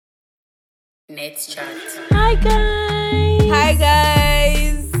Net's Chat. Hi guys. Hi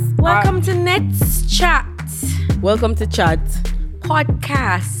guys. Welcome to Net's Chat Welcome to Chat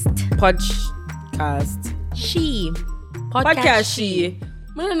podcast. Podcast. Podcast She.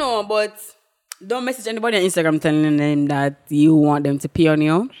 I don't know, but don't message anybody on Instagram telling them that you want them to pee on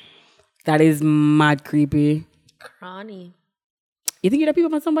you. That is mad creepy. Cranny. You think you'd have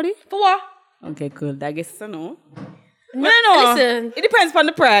people on somebody? For what? Okay, cool. I guess I know. No, I don't know. listen. It depends on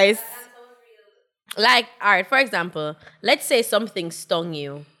the price. Like, all right, for example, let's say something stung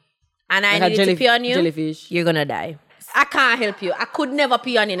you and I Like a needed to pee on you. jellyfish. You're gonna die. I can't help you. I could never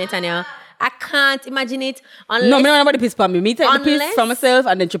pee on you, Netanyahu. I can't imagine it unless No, me don't want nobody piss on me. Me take the piss Unless- for myself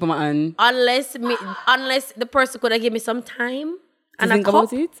and then chip on my hand. unless the person could have given me some time and a think cup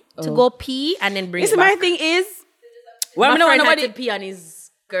about it? to Oh. go pee and then bring Listen, it my back. thing is, well, My I don't want friend had nobody. to pee on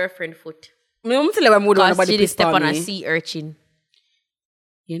his girlfriend foot I'm telling you, I don't want because nobody she did piss step on on a me. sea urchin.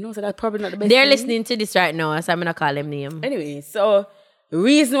 You know, so that's probably not the best. They're thing. listening to this right now, so I'm gonna call them name. Anyway, so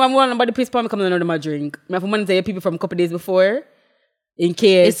reason why I want nobody piss on me coming out of my drink. I have money to tell people from a couple days before, in It's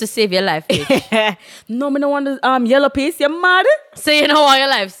case. to save your life. Bitch. No, me don't want the yellow piss. You mad? So you know why your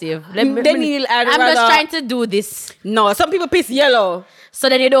life saved. Daniel, I'm just rather- trying to do this, No, some people piss yellow. so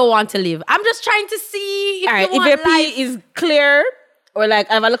then you don't want to live. I'm just trying to see if All right, you if want your life. pee is clear or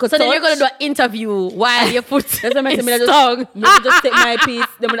like I have a little So touch. then you're gonna do an interview while your foot That's what I is mean. stung. Me just take my piece.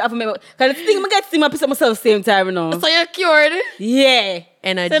 Then I have me. Cause the thing I get to see my piece of myself same time, you know. So you're cured. Yeah.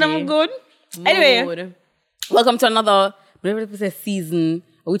 Energy. So I'm good. Anyway, Mood. welcome to another whatever it was, season.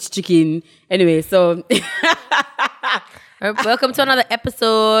 Which chicken? Anyway, so Welcome to another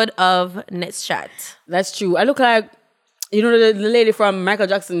episode of Net's Chat. that's true. I look like the lady from Michael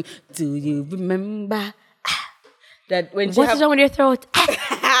Jackson. Do you remember that when she What's wrong with your throat?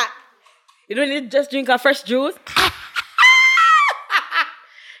 when you just drink a fresh juice?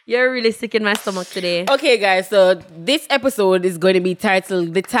 You're really sick in my stomach today. Okay, guys. So this episode is going to be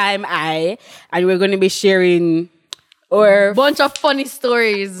titled "The Time I," and we're going to be sharing our Bunch of funny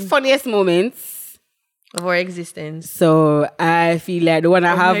stories funniest moments. of our existence. So I feel like the one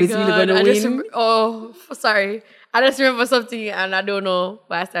I have my is really God, going to I just win. sorry. I just remember something and I don't know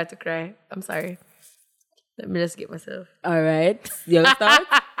why I started to cry. I'm sorry. Let me just get myself. All right, you want to start?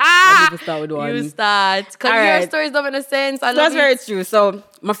 I'll just start with one. You start. Because All your right. stories don't make sense. I love That's it. very true. So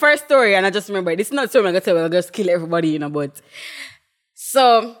my first story, and I just remember this is not a story I'm gonna tell you, I'll just kill everybody, but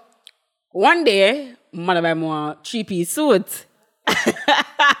so one day, mother buy me 3-piece suit.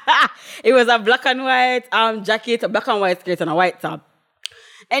 It was a black and white jacket, a black and white skirt, and a white top.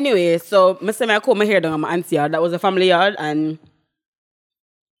 Anyway, so I comb my hair down at my aunt's yard. That was a family yard, and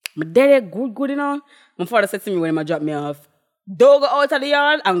my daddy good, you know. My father said to me when he dropped me off, don't go out of the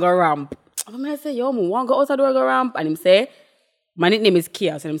yard and go ramp. And I say, yo, I want to go out of the door, go ramp. And him say, my nickname is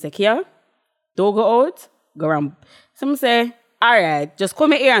Kia. So him say, Kia, don't go out, go ramp. So I say, all right, just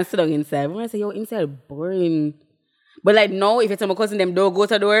come here and sit down inside. When I say, yo, inside boring. But like now, if you tell my cousin them don't go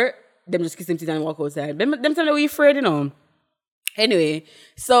to the door, them just kiss them teeth and walk outside. Them tell me we afraid, you know. Anyway,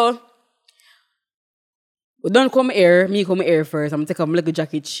 so we don't come here. Me come here first. I'm gonna take off my little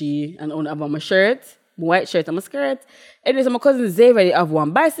jacket, and on have on my shirt, my white shirt and my skirt. Anyway, so my cousin Xavier they have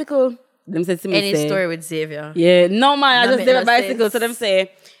one bicycle. Them said to me, Any say, story with Xavier. yeah, no man, I That just make did no a bicycle. sense. So them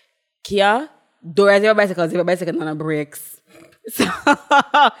say, Kia, door is your bicycle, none of brakes. So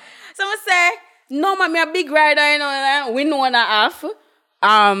I say, no man, me a big rider, you know, like, we know one and a half.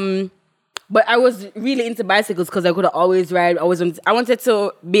 But I was really into bicycles because I could always ride. I wanted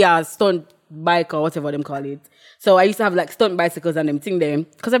to be a stunt bike or whatever them call it. So I used to have like stunt bicycles and them thing there.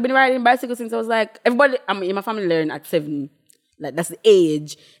 Because I've been riding bicycles since I was like, everybody, in my family learned at 7. Like that's the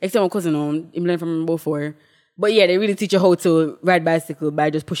age. Except my cousin, him learned from about 4. But yeah, they really teach you how to ride bicycle by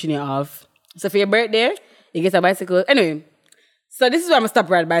just pushing it off. So for your birthday, you get a bicycle. Anyway, so this is why I'm gonna stop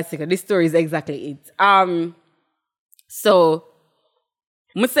riding bicycle. This story is exactly it. So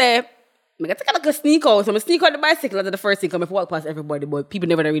I'm say, I'm gonna take a little sneak out. So I'm gonna sneak out the bicycle after the first thing, come walk past everybody, but people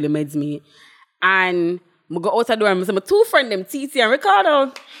never really meds me. And I go out the door and I say, my 2 friends, them, TT and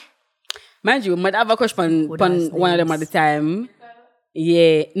Ricardo. Mind you, I might have a crush on one of them at the time.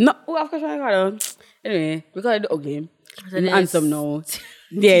 Yeah. No, who have a crush on Ricardo? Anyway, Ricardo ugly. So I'm there's handsome now.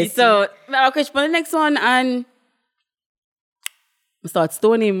 Yeah, so I have a crush on the next one and I start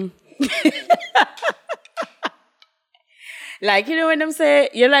stoning him. Like, you know when them say,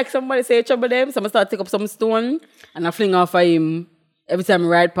 you like somebody say trouble them, so I start take up some stone and I fling off of him every time I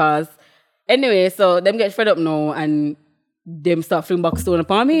ride past. Anyway, so them get fed up now and them start fling back stone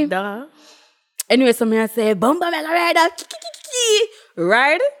upon me. Duh. Anyway, so I say, Bumba, make a ride out.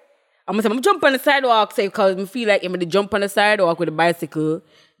 Ride? I'm jump on the sidewalk, say, because I feel like if I jump on the sidewalk with a bicycle,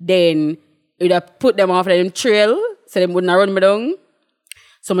 then You'd have put them off them trail so they wouldn't run me down.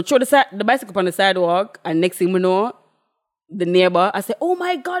 So I throw the bicycle on the sidewalk, and next thing we know, the neighbor, I say, "Oh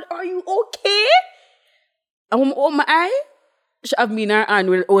my God, are you okay?" And when I open my eye, she have me in her hand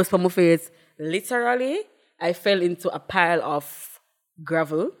with hose for my face. Literally, I fell into a pile of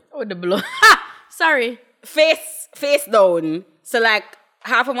gravel. Oh, the blood. Sorry. Face down. So like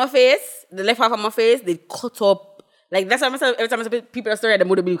half of my face, the left half of my face, they cut up. Like that's why I say every time I say people are sorry at the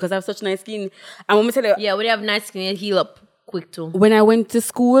motor because I have such nice skin. And when I tell you, Yeah, when you have nice skin, it heal up quick too. when I went to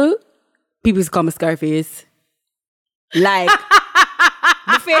school, people used to call me Scarface. Like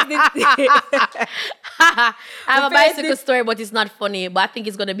the face did I have a The face bicycle did- story, but it's not funny. But I think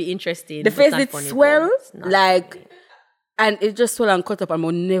it's gonna be interesting. the It's face not did funny, swell. though. It's not Like funny. and it just swell and cut up and I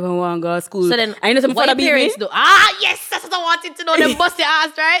never want to go to school. So then, and you know some what father your beat me. parents do? Yes, that's what I wanted to know. Them bust your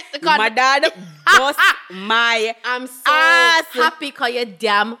ass, right? Because My dad bust my I'm so ass. happy because you're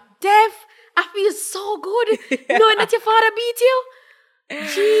damn deaf. I feel so good knowing that your father beat you.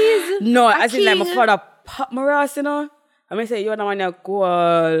 Jeez. No, I think like my king. father pop my ass, you know. I mean say you don't want to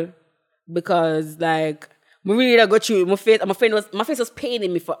call because like me really go through it. My face was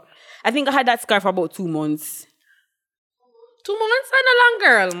paining me for I think I had that scar for about 2 months. 2 months and a long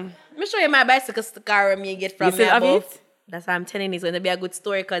girl. Let me show you my bicycle scar me get from You me still have above. it? That's why I'm telling you it's going to be a good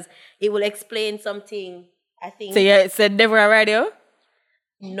story because it will explain something. I think. So yeah, it's a devil radio.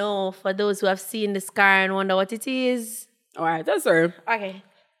 No, for those who have seen the scar and wonder what it is. Alright, that's her. Okay.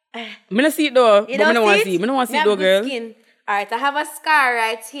 Me not see it though. You But me don't don't want to see see it. Me don't want to see Me it though, have good girl. skin. All right, I have a scar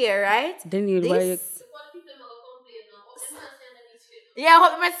right here, right? Then you This. Yeah, I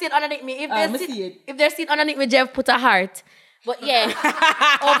hope you see it underneath me. me see it. If they're sitting underneath me, Jeff put a heart. But yeah,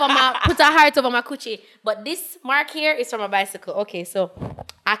 put a heart over my coochie. But this mark here is from a bicycle. Okay, so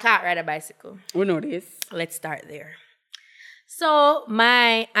I can't ride a bicycle. We know this. Let's start there. So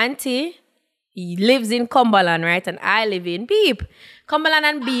my auntie lives in Cumberland, right? And I live in Beep. Cumberland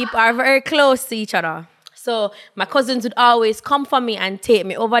and Beep are very close to each other. So my cousins would always come for me and take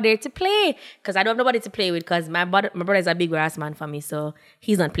me over there to play. Because I don't have nobody to play with because my brother is a big ass man for me. So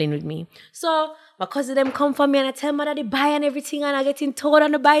he's not playing with me. So my cousin them come for me and I tell my daddy buy and everything and I getting towed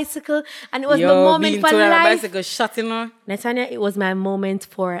on the bicycle. And it was my moment being for told on a life. bicycle shot, you know. Netanya, it was my moment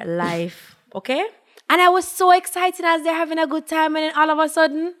for life. Okay? And I was so excited as they're having a good time and then all of a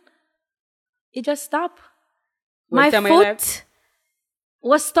sudden, it just stopped. What My time of your life? foot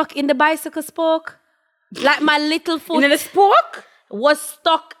was stuck in the bicycle spoke. Like my little foot In the spoke? was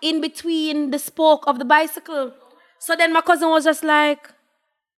stuck in between the spoke of the bicycle. So then my cousin was just like,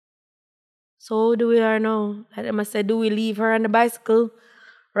 so do we are now? And I said, do we leave her on the bicycle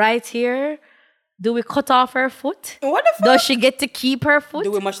right here? Do we cut off her foot? What the fuck? Does she get to keep her foot?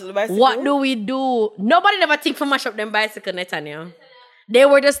 Do we mash up the bicycle? What do we do? Nobody never think for mash up them bicycle, Netanya. They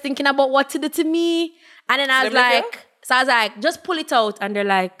were just thinking about what to do to me. And then I was like, just pull it out. And they're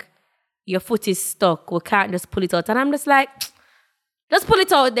like, your foot is stuck. We can't just pull it out. And I'm just like, just pull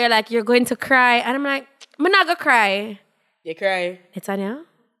it out. They're like, you're going to cry. And I'm like, I'm not going to cry. You cry. Netanya.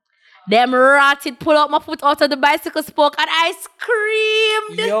 Them rotted pull out my foot out of the bicycle spoke and I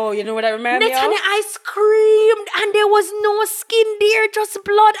screamed. Yo, you know what I remember? Netanya, I screamed and there was no skin there, just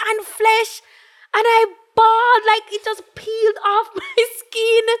blood and flesh. And I bawled like it just peeled off my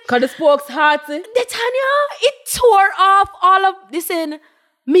skin. Cause the spokes hot. Netanya, it tore off all of this in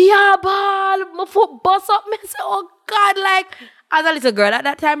me a ball, my foot bust up. Me say, oh God, like as a little girl at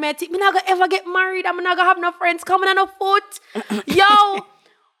that time, I think me not gonna ever get married. I'm not gonna have no friends coming on no foot. Yo,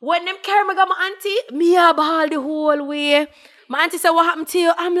 when them carry me got my auntie, me a ball the whole way. My auntie said, what happened to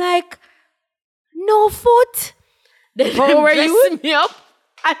you? I'm like, no foot. Then How them were dress you? me up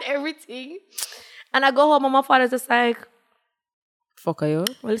and everything. And I go home and my father's just like, Fuck are you?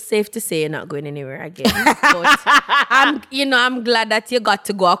 well, it's safe to say you're not going anywhere again. But I'm glad that you got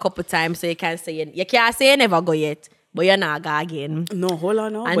to go a couple times so you can say you can't say you never go yet, but you're not go again. No, hold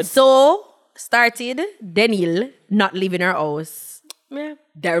on now. And But so started Daniel not leaving her house. Yeah.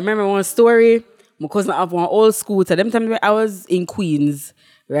 I remember one story. My cousin have one old scooter. Them time I was in Queens,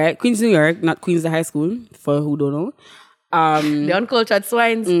 right? Queens, New York, not Queens the high school, for who don't know. The uncultured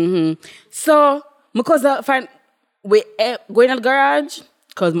swines. So my cousin find we going at the garage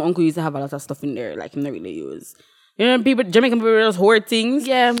because my uncle used to have a lot of stuff in there, like him not really use. You know, Jamaican people just hoard things.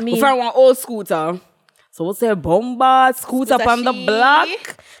 Yeah, me. We found one old scooter. So we'll say bomba scooter Scooter on the she. block.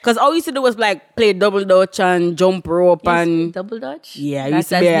 Because all we used to do was like play double dutch and jump rope and Double Dutch? Yeah, I That's used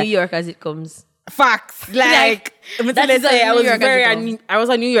to as be a- New York as it comes. facts. Like, That is say, a I New was York very, as it I was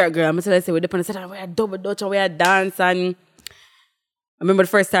a New York girl. I'm say we depend on we had double dutch and we had dance and remember the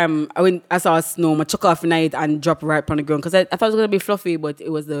first time I saw snow, I chuck off in it and drop right on the ground because I thought it was gonna be fluffy, but it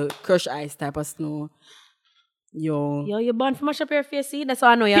was the crushed ice type of snow. Yo, you're born for mash up your face, see? That's how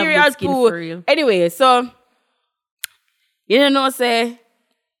I know you have period good skin poo. for real. Anyway, so you know, say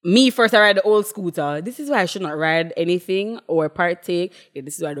me first I ride the old scooter. This is why I should not ride anything or partake. Yeah,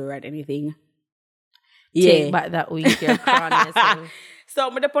 this is why I don't ride anything. Yeah. Take back that week, you're crying. So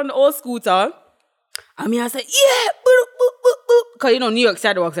I'm up on the old scooter. And I say, yeah, because you know, New York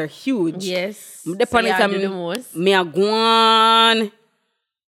sidewalks are huge. Yes. I'm up on it and do the most. me a go on.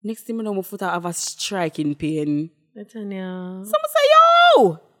 Next thing I know, my foot I have a striking pain. Netanya. Someone say,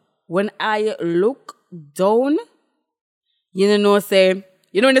 yo! When I look down, you know, say,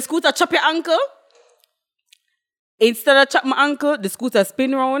 you know, when the scooter chop your ankle, instead of chop my ankle, the scooter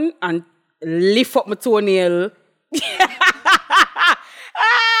spin round and lift up my toenail.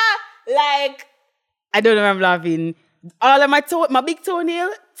 Like, I don't know if I'm laughing. All of my big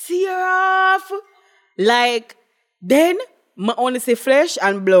toenail tear off. Like, then, I only say flesh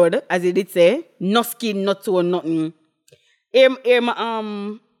and blood, as he did say. No skin, no toe, nothing. Here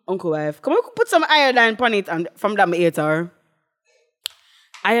my uncle wife. Come on, put some iodine on it and from that I ate her.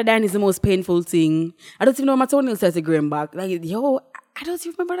 Iodine is the most painful thing. I don't even know my toenails started growing back. Like, yo, I don't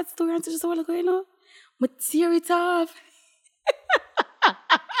even remember that story until just a while ago, you know? I tear it off.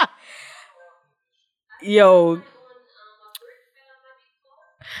 Yo.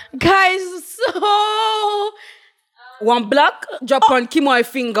 Guys, so... One block, drop on Kimoy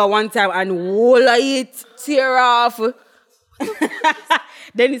finger one time and wall it, tear off.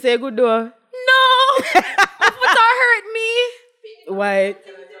 Then he say, good door. No! But that hurt me. Why?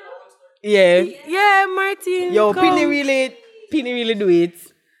 Yeah. Yeah, Martin. Yo, come. Penny really do it.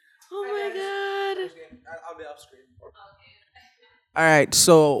 Oh my God. I'll be off screen. All right,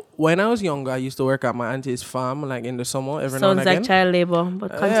 so when I was younger, I used to work at my auntie's farm, like in the summer, every now and Sounds again. like child labor,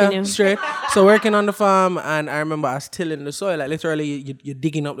 but continue. Yeah, straight. So working on the farm, and I remember I was tilling the soil, like literally you're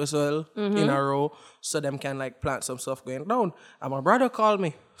digging up the soil in a row, so them can like plant some stuff going down. And my brother called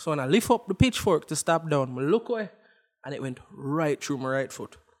me, so when I lift up the pitchfork to stop down, I look away, and it went right through my right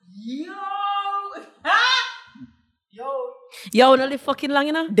foot. Yo, no live fucking long,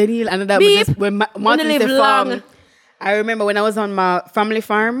 you know? Daniel, another Beep. was just when Martin Wanna live said farm. long. I remember when I was on my family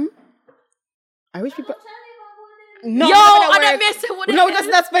farm. I wish people. No, Yo, I I don't miss it. What No, the just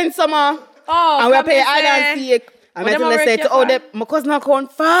hell? not spend summer. Oh, And we come pay here, hide and say. seek. And What I them tell a say work to here oh, for? my cousin come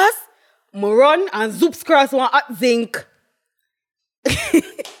fast. I run and zoops cross one hot zinc.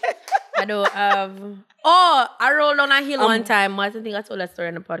 I don't have... Oh, I rolled on a hill one time. I think I told that story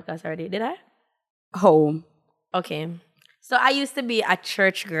on the podcast already. Did I? Home. Okay. So I used to be a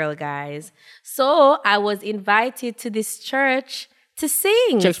church girl, guys. So I was invited to this church to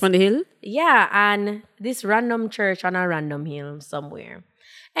sing. Church from the hill. Yeah, and this random church on a random hill somewhere.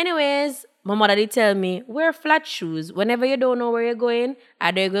 Anyways, my mother did tell me, wear flat shoes. Whenever you don't know where you're going,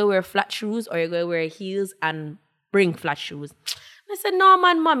 either you're going to wear flat shoes or you're going to wear heels and bring flat shoes. I said, no,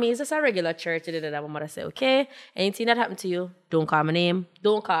 man, mommy, it's just a regular church. My mother said, okay, anything that happened to you, don't call my name.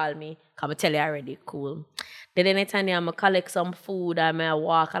 Don't call me. Come tell you already. Cool. Then anytime I'm going to collect some food, I'm going to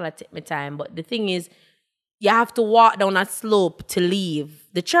walk and I take my time. But the thing is, you have to walk down a slope to leave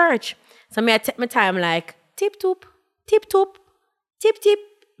the church. So I take my time like, tip-toop, tip-toop, tip-tip.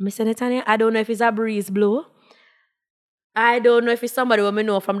 Mr. Netanya, I don't know if it's a breeze blow. I don't know if it's somebody who me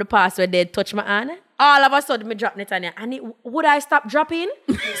know from the past where they touch my hand. All of a sudden, me drop Netanya. And would I stop dropping?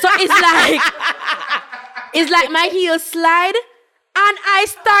 So it's like my heel slide. And I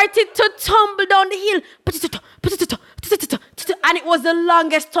started to tumble down the hill. And it was the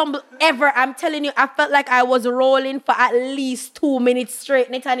longest tumble ever. I'm telling you, I felt like I was rolling for at least 2 minutes straight,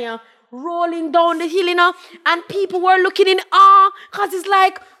 Netanya. Rolling down the hill, you know, and people were looking in awe because it's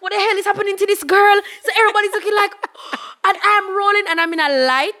like, what the hell is happening to this girl? So everybody's looking like, and I'm rolling, and I'm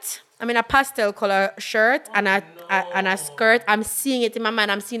in a pastel color shirt and a skirt. I'm seeing it in my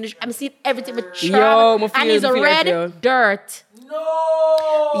mind. I'm seeing everything with travel, and it's red dirt.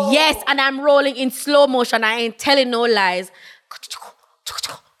 No! Yes, and I'm rolling in slow motion. I ain't telling no lies.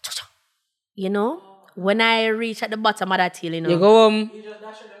 You know, when I reach at the bottom of that hill, you know. You go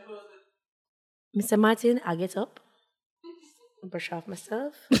Mr. Martin, I get up, brush off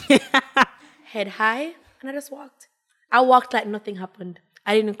myself, head high, and I just walked. I walked like nothing happened.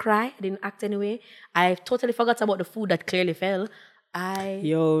 I didn't cry. I didn't act anyway. I totally forgot about the food that clearly fell.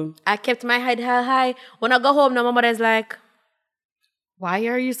 I kept my head high. When I go home, now my mother's like, why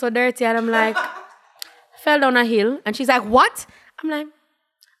are you so dirty? And I'm like, fell down a hill. And she's like, what? I'm like,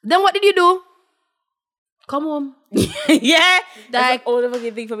 then what did you do? Come home. Yeah. Like, all the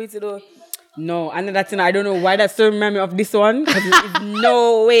fucking thing for me to do. No, and that's I don't know why that still remind me of this one because it's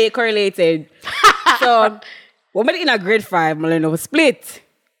no way correlated. So, when we in a grade 5, I learned of a split.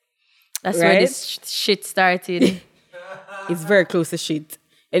 That's right? where this shit started. It's very close to shit.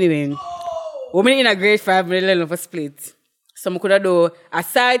 Anyway, when we in a grade 5, I learned of a split. So, I could do a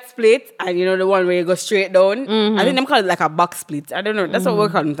side split and you know the one where you go straight down. I think them call it like a box split. I don't know. That's what we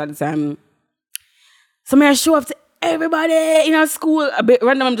call it at the time. So, I show up to everybody in our school. A bit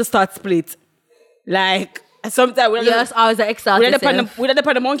random, just start split. Like, sometimes we Yes, I was an extra. we had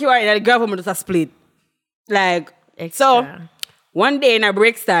the monkey wire and the government just a split. Like, so one day in our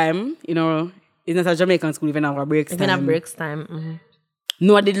breaks time, you know, it's not a Jamaican school, even our breaks time. Even at breaks time. Mm-hmm.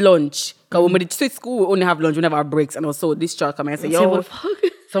 No, I did lunch. Because when we did street school, we only have lunch, we never have breaks. And also, this child come and say, yo,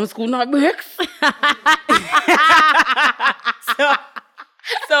 some school not have breaks.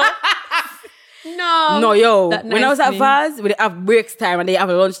 so No, yo. When I was at VAS, we have breaks time and they have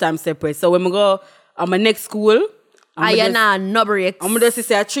lunchtime separate. So when we go on my next school, no breaks. I'm going to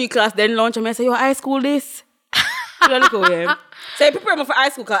say a 3 class, then lunch, and I say, yo, high school this. You look away. So I prepare me for high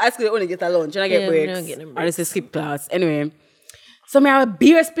school, because high school they only get a lunch, and I get breaks. And it's a skip class. Anyway, so I have a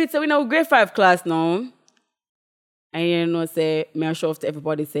beer split, so we know grade 5 class now. And you know, say, I show off to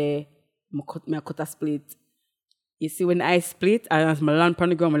everybody, say, I cut a split. You see, when I split, I asked my land on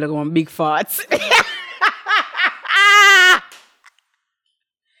the ground, I like one big fart.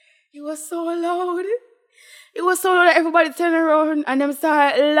 It was so loud. It was so loud that everybody turned around and them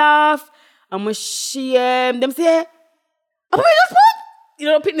started laugh. I'm ashamed. Them say, oh, we just pop. You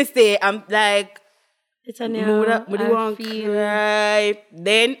know, fitness day. I'm like, it's a cry.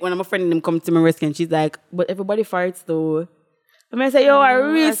 Then, when my friend them come to my rescue, and she's like, but everybody farts though. And I say, yo, I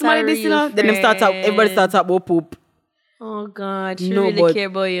really smell this, you know. Then everybody starts up, poop. Oh, God. She really care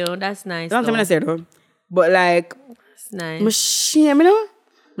about you. That's nice. That's what I said, though. But, like, that's nice. I'm ashamed, you know?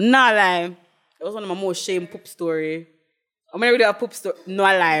 Not lie. It was one of my most shame poop story. I'm gonna read a poop story. No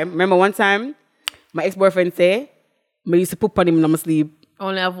lie. Remember one time, my ex-boyfriend said, I used to poop on him in my sleep.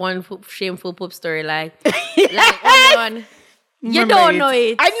 Only have one shameful poop story, like only one. You don't know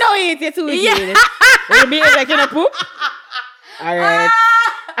it. I know it. You're too wicked. When you behave like you're not poop. All right.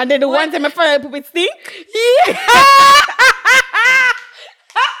 And then the one time I found poop, it stink. Yeah.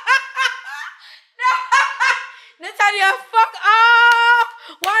 Natalia, fuck off.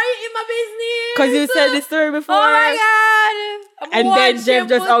 Why are you in my business? Because you said this story before. Oh my God. And then Jeff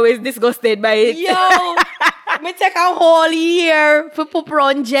just always disgusted by it. Yo. Me take a whole year for poop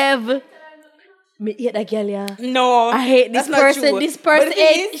around Jeff. Me hate that girl, yeah. No. I hate this person. This person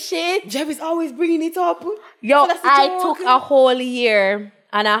ate shit. Jeff is always bringing it up. Yo, I took a whole year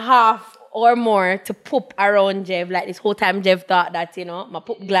and a half or more to poop around Jeff. Like this whole time Jeff thought that, you know, my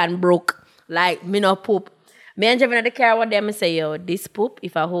poop gland broke. Like, me no poop. Me and Jeff in the car one day, I say, yo, this poop,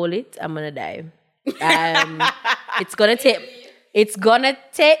 if I hold it, I'm gonna die. It's gonna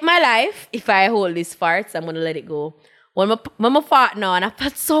take my life if I hold this farts. I'm gonna let it go. When I fart now, and I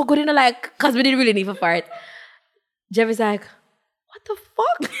felt so good, you know, like, because we didn't really need to fart. Jeff is like, what the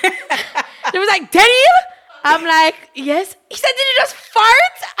fuck? Jeff was like, Daniel? I'm like, yes. He said, did you just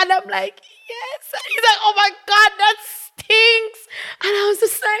fart? And I'm like, yes. And he's like, oh my God, that stinks. And I was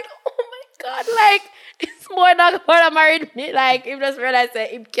just like, oh my God, like, it's more than what I married me. Like, he just realized that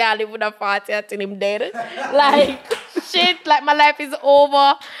he can't live with a fart until him dead. Like, shit, like, my life is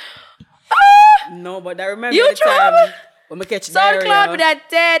over. No, but I remember the time when we catch diarrhea. SoundCloud with that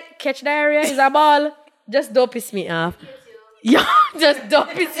dead catch diarrhea is a ball. Just don't piss me off. Yo, just don't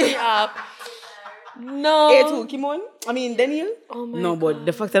piss me off. No. Who? Kimon? I mean, Daniel? Oh my No, God. but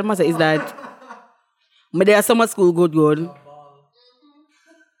the fact of the matter is that but there are summer school good.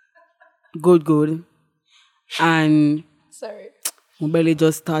 And Sorry. my belly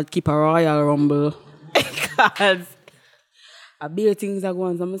just start keep a royal rumble. Because I beer things at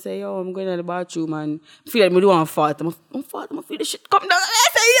once. I'm say, yo, I'm going to the bathroom and feel like I do want to fart. I'm feel the shit come down. I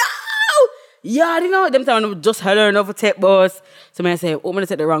say, yo! Yeah, you know, them time I'm just hollering over take bus. So I say, oh, I'm going to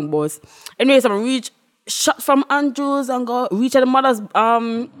take the wrong bus. Anyways, I'm reach shot from Andrews and go reach at the mother's,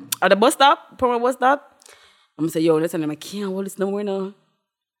 at the bus stop, from my bus stop. I'm say, yo, listen, I can't hold this no more now.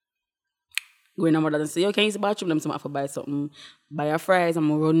 Go in the mother's and say, yo, can you use the bathroom? Them say, I have to buy something. Buy a fries. I'm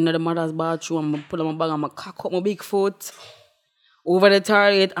going to run into the mother's bathroom. I'm going to pull on my bag. I'm going to cock up my big foot over the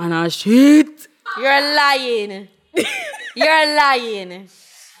toilet and I shit. You're lying. You're lying.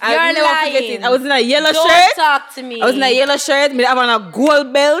 I'll never forget it. I was in a yellow Don't shirt. talk to me. I was in a yellow shirt. I have on a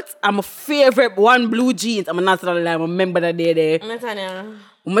gold belt. And my favorite one blue jeans. I'm not gonna lie. I remember that day there. Nathaniel.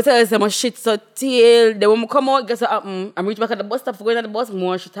 When I tell you my shit so tail. Then when I come out, guess what happened? I'm reach back at the bus stop for going to the bus.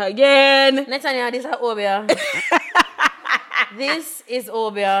 More shit again. Nathaniel, this is Obia. This is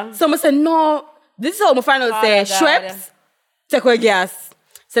Obia. So I say, no, this is how I find out, Oh, say, God. Schweppes, take away gas.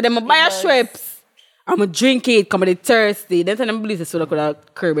 So then I buy a does. Schweppes, I'm going to drink it, come I'm thirsty. Then I believe so I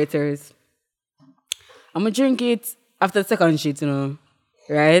could curb it thirst. I'm going to drink it after the second shit, you know,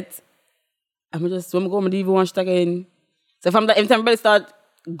 right? I'm just, when I go, I'm going to even one shit again. So if I'm that, every time I start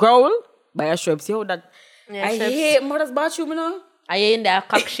growl, buy a Schweppes, yo, that, Yeah, I Schweppes. hate mother's bathroom, you know? Are you in there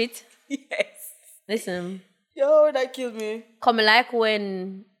cock shit? Yes. Listen, Yo, that killed me. come like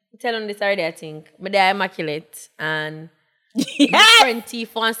when, tell them this already, I think. But they're immaculate and my Yes! friend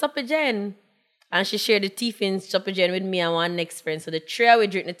Tifa and Supper Jen. And she shared the Tiffin Supper Jen with me and one next friend. So the trio we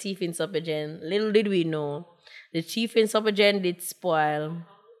drink the Tiffin Supper Jen. Little did we know, the Tiffin Supper Jen did spoil.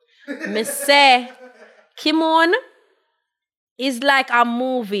 Me say, Kimon is like a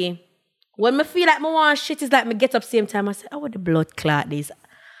movie. When me feel like me want shit, it's like me get up same time. I say, oh, what the blood clot this?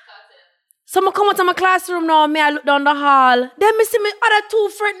 So I come out of my classroom now, me I look down the hall. Then me see my other two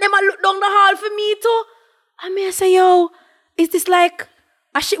friends, them I look down the hall for me too. And me I say, yo, is this like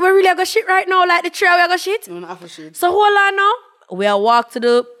a shit we really got shit right now? Like the trio we got shit? You want to offer shit? So hold on now. We are walk to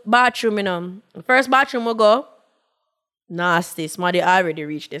the bathroom, you know. The first bathroom we go. Nasty. Somebody already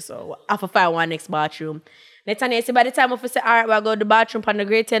reached this, so I have to find one next bathroom. Next time, by the time I say, all right, we'll go to the bathroom on the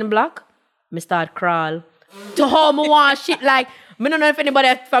grade 10 block, me start crawl. To home, I want shit like, I don't know if anybody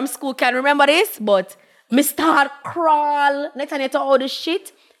from school can remember this, but me start crawl. Next time, all the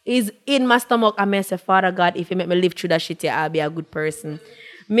shit is in my stomach. And I say, Father God, if you make me live through that shit, yeah, I'll be a good person.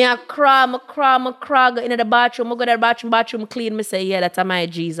 Me I crawl, go into the bathroom, I go to the bathroom clean, me say, yeah, that's my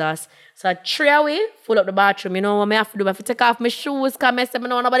Jesus. So I tray away, full up the bathroom, you know what I have to do? I have to take off my shoes, because I say,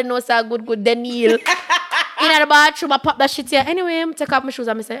 no, nobody knows how good they kneel. In the bathroom, I pop that shit here. Anyway, I take off my shoes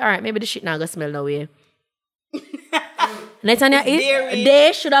and I say, all right, maybe the shit now gonna smell no way. Netanya,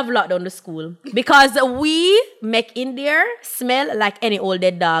 they should have locked down the school. Because we make in there smell like any old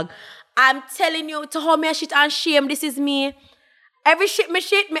dead dog. I'm telling you, to hold me shit and shame, this is me. Every shit, me,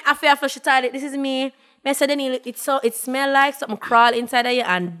 I feel flush the toilet, this is me. I said, it smell like something crawl inside of you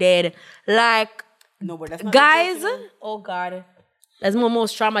and dead. Like, No, but that's not guys, the truth, you know? oh God. That's my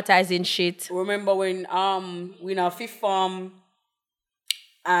most traumatizing shit. Remember when we in our fifth form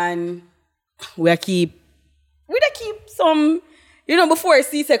and we keep some, you know, before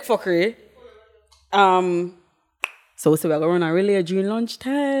C-Sec fuckery. So we say we're gonna run a relay during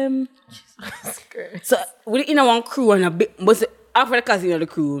lunchtime. So we in one crew and a big, but after the class, you know, the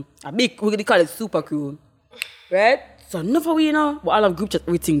crew, a big, we call it super crew, right? So enough of we, you know, but all of group chat,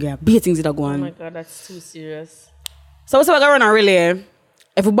 everything, yeah, big things that are going. Oh my God, that's too serious. So we're gonna run a relay.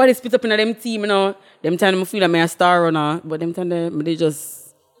 Everybody split up in them team, you know. Them time I feel like I'm a star runner, but them time they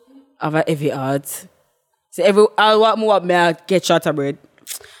just have a heavy heart. So all what more me I get shot of bread.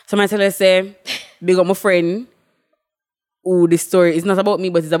 So I tell her say, big up my friend, who this story is not about me,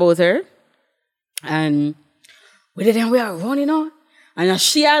 but it's about her. And we are running, you know. And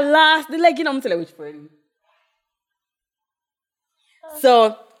she had lost the leg, you know, I'm telling you which friend.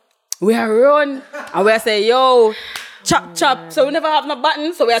 So we are run and we are say, yo, chop. So we never have no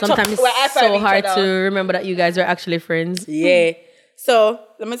button, so we are Sometimes chop. it's so hard to remember that you guys are actually friends. Yeah. So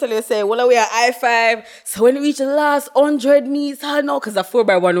let me tell you, say, well, we are I-5. So when we reach the last 100 meters, I know, because a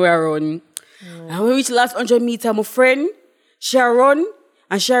 4x1 we are running. And when we reach the last 100 meters, my friend, she run,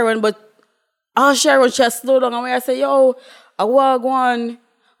 but all she run, she slow down, and we say, yo, I walk one.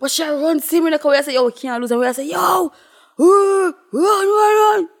 But she run, see me, like, we say, yo, we can't lose, and we say, yo,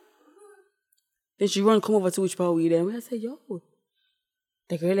 run. Then she run, come over to which part we there, and we say, yo,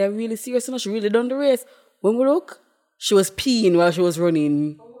 the girl is really serious, and she really done the race. When we look, she was peeing while she was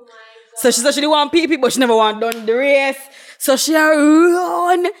running. So she said she didn't want pee, but she never want done the race. So she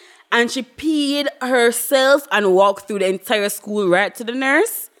run and she peed herself and walked through the entire school right to the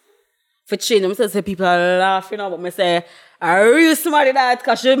nurse. For change, I'm say people are laughing, but I say, I really smart at that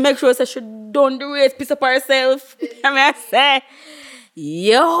because she make sure she done the race, piece up herself. And I say,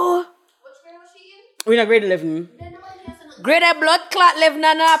 yo. Which grade was she in? We're in grade 11. Then nobody can say nothing. Grade a blood clot living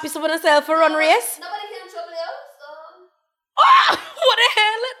and a piece of herself for run race. Nobody can trouble you, so... Oh, what the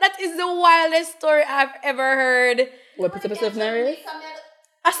hell? That is the wildest story I've ever heard. What, piece up herself in a race?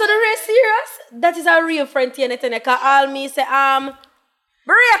 I saw the race serious. That is a real friend here, Netanya. All me say,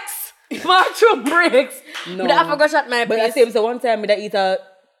 breaks. Bathroom breaks. No. But I forgot shot my But I piece. say, so one time I eat a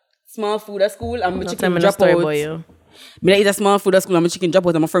small food at school and my No chicken time in a drop story, out. boy, you. I eat a small food at school and my chicken drop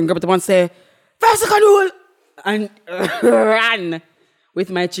out and my friend grab it and say, 5 second rule! And ran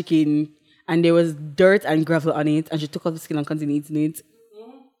with my chicken. And there was dirt and gravel on it. And she took off the skin and continued eating it.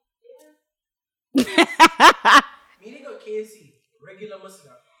 Me they got KC, regular muscle.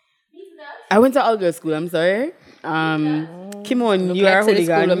 I went to all girls school. I'm sorry. Kimon, you are a Like, to the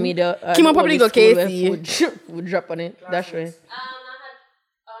school hooligan. of media, Kimon probably go school where KC. Would drop on it. That's right. I had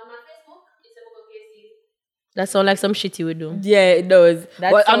on my Facebook, it's a book of Casey. That sounds like some shit you would do. Yeah, it does.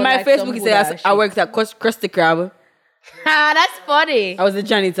 That But on sound my like Facebook, some it says Buddha I shit. worked at Krusty Krab. Ah, that's funny. I was a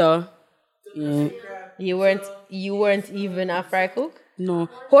janitor. Yeah. You weren't even a fry cook? No.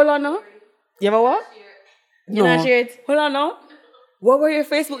 Hold on now. You ever what? You not sure it? Hold on now. What were your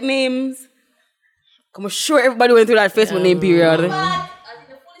Facebook names? I'm sure everybody went through that Facebook name period. But I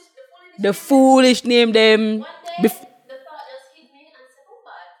think The foolish name them. one day, the thought just hit me and said, oh,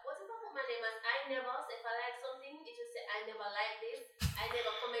 but what if I put my name as I never? So if I like something, it just say I never like this. I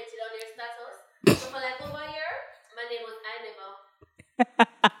never commented on your status. So for like over a year, my name was I never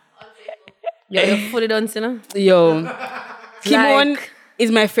on Facebook. Yeah, you're fully done, you know? Yo. Kimon Like-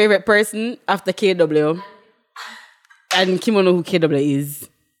 is my favorite person after KW. And Kimon know who KW is.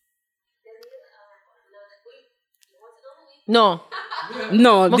 No.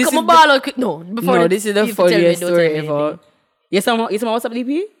 No, this is Come the, ball out. No, before no, the- this is the you tell me, funniest don't story tell me ever. anything. You saw my WhatsApp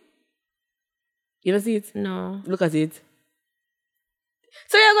DP? You don't see it? No. Look at it.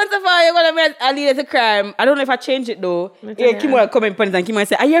 So you're going to find you're gonna be a leader to crime. I don't know if I change it though. Yeah, Kim will come in point and Kim will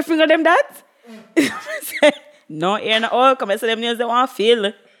say, are you a finger them that? No, you're not all come and say them names they want to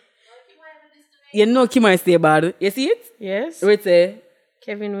feel. You know Kim will stay bad. You see it? Yes. Wait say.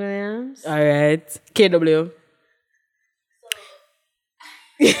 Kevin Williams. Alright. KW.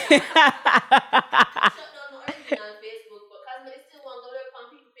 Shut down the original Facebook, but because I still want to go on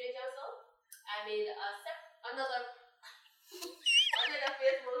people page also, I made another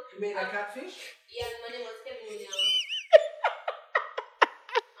Facebook. You made a catfish? Yeah, my name was Kevin Williams.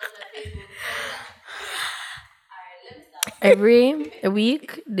 On the Facebook. Alright, let me stop. Every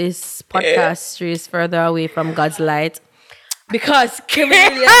week, this podcast strays further away from God's light. Because Kevin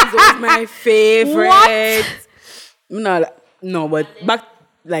Williams was my favorite. What? No, but back,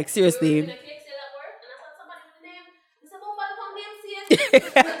 like, seriously. In a cake sale at work, and I saw somebody with the name. I said, "Oh, my phone name, see it."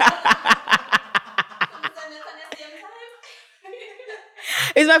 Send it at the same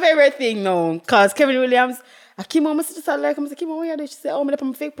time. It's my favorite thing, no. Because Kevin Williams, I came on, I just started like, I said, Kim, what you do? She said, oh, I'm going to put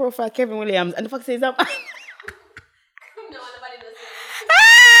my fake profile, Kevin Williams. And the fuck says, No, nobody knows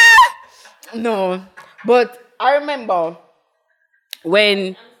it. no. But I remember when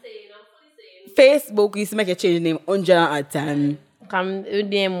I'm fully saying. Facebook used to make a change name 100 at a time. Come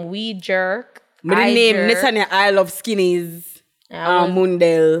with them We Jerk. But the I name, Jerk. Netanya, I Love Skinnies, I was-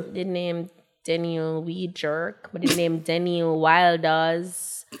 Mundell. The name Daniel We Jerk. But the name Daniel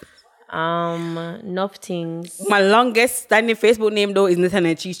Wilders. Enough things. My longest standing Facebook name, though, is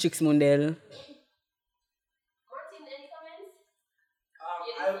Netanya Cheese Chicks Mundell. Martin, any comments?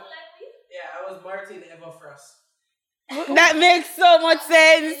 You don't like me? Yeah, I was Martin Everfrost. That makes so much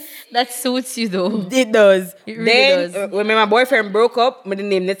sense. That suits you though. It does. It really Then, does. when my boyfriend broke up, with the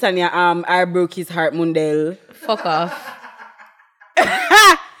name Netanya, I broke his heart, Mundell. Fuck off.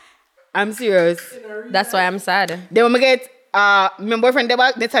 I'm serious. That's why I'm sad. Then when I get my boyfriend there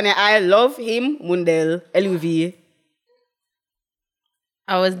back, Netanya, I love him, Mundell, LUV.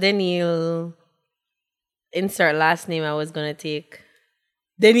 I was Daniel. Insert last name I was gonna take.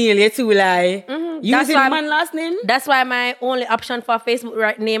 Daniel, you too lie. That's Using why man last name? That's why my only option for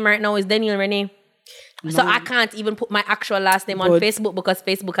Facebook name right now is Daniel Renee. So I can't even put my actual last name on But- Facebook because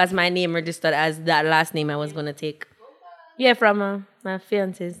Facebook has my name registered as that last name I was gonna take. Yeah, from my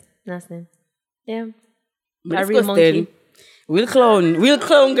fiance's last name. Yeah. A real monkey. We'll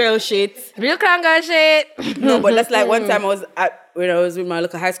clown girl shit. Real clown girl shit. No, but that's like one time when I was with my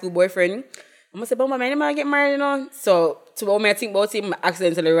little high school boyfriend. I'm gonna say, but my man, I'm get married, you know. So to what I think about him, I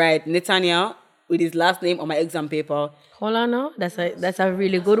accidentally write Netanya with his last name on my exam paper. Hold on now. That's a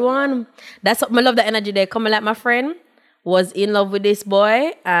really good one. That's what I love the energy there. Coming like my friend was in love with this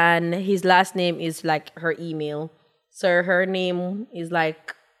boy and his last name is like her email. So her name is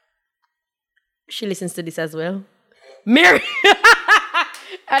like she listens to this as well. Mary.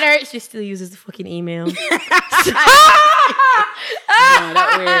 And she still uses the fucking email.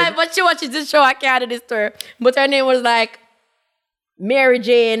 That weird. But she watches this show, I can't do this to her. But her name was like Mary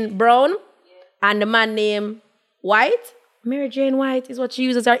Jane Brown and the man named White. Mary Jane White is what she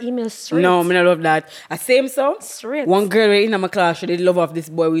uses her email straight. No, I don't love that. I same so. Straight. One girl in my class, she did love of this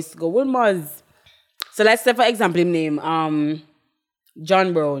boy. We used to go, Wilmaz. So let's say for example, him name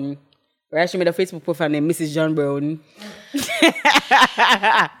John Brown. Right? She made a Facebook profile name Mrs. John Brown.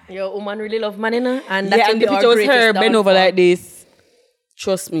 Your woman really love man, you know? And Yeah, that and the picture was her bent over like this.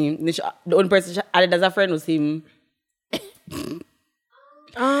 Trust me. The only person she added as a friend was him.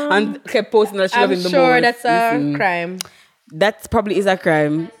 And kept posting that she loved I'm him the sure most. that's a Listen, crime. that probably is a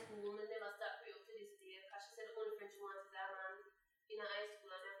crime.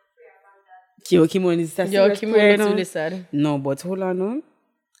 Yo, Kimon is a Yo, serious Kim prayer, looks no? really sad. No, but hold on, no.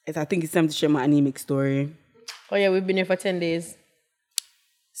 I think it's time to share my anemic story. Oh yeah, we've been here for 10 days.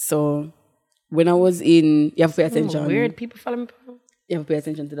 So, when I was in, you have to pay attention. Weird people follow me. You have to pay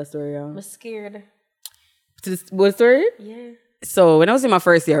attention to the story. Yeah. I'm scared. To the what story? Yeah. So, when I was in my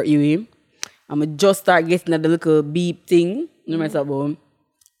first year at UE, I'm just start getting at the little beep thing. You know what I'm talking about?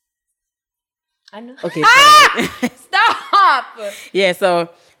 I know. Okay. Stop! Yeah, so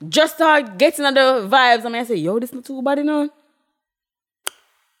just start getting at the vibes. I mean, I say, yo, this not too bad, you know?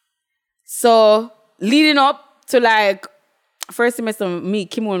 So, leading up to like first semester, me,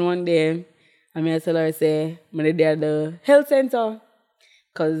 Kimon one day, I mean, I tell her, I say, I'm going to at the health center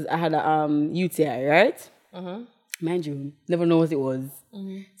because I had a UTI, right? Mind you, never know what it was.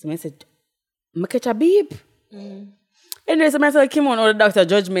 So I said, I'm catch a beep. Anyway, so I said, Kimon, or the doctor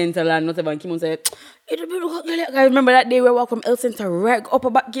judgmental and whatever. And Kimon said, I remember that day we walked from health center right up a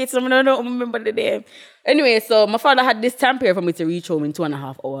back gate. So I don't remember the day. Anyway, so my father had this time period for me to reach home in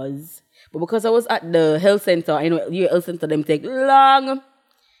 2.5 hours. But because I was at the health center, I know your health center, them take long.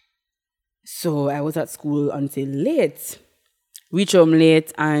 So I was at school until late. Reach home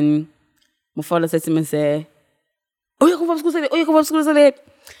late and my father said to me, say, oh, you come from school so late? Oh, you come from school so late?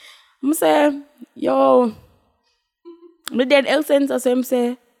 I say, yo, I'm dead health center. So I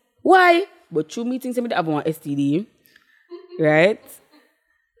say, why? But two meetings, I have one STD. Right?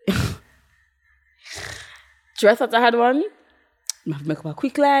 True, I thought I had one. I have to make up a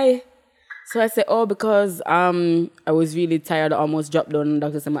quick lie. So I said, oh, because I was really tired, I almost dropped down.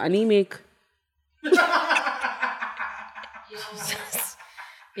 Doctor said I'm anemic.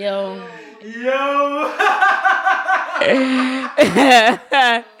 Yo.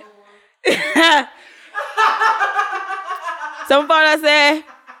 Some father say,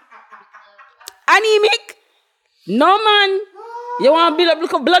 anemic? No, man. You want to build up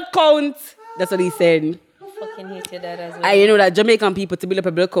look a blood count? That's what he said. Fucking hated that as well. I know that Jamaican people to build up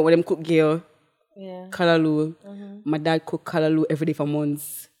a blood count when them cook girl. Yeah. Kalaloo. My dad cooked kalaloo every day for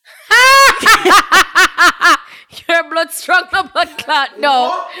months. Your blood strong, no blood clot.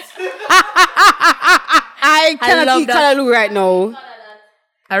 No. I cannot love eat that. kalaloo right now.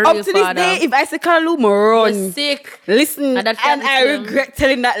 A Up real to this father. day, if I say kalaloo, I You're run. sick. Listen, And and that can't I be filmed. regret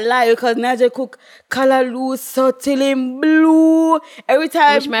telling that lie because Nigel cook kalaloo so till him blue every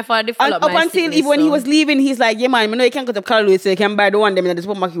time. Wish my father And developed up my until sickness, even when he so. was leaving, he's like, yeah man, I know you can't cut up kalaloo, so you can buy the one them in the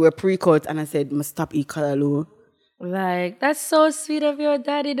supermarket were pre-cut. And I said, must stop eat kalaloo. Like, that's so sweet of your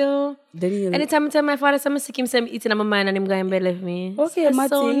daddy, though. Then he Anytime I tell my father, I'm sick, him say I'm eating on my mind and him going bed left me. Okay, That's Matty.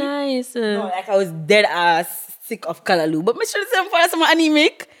 so nice. No, like I was dead ass sick of kalaloo. But make sure to say for some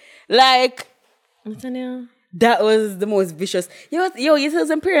anemic. Like I'm telling you. that was the most vicious. You tell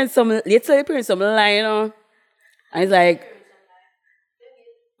your parents some lie, you know. And it's like,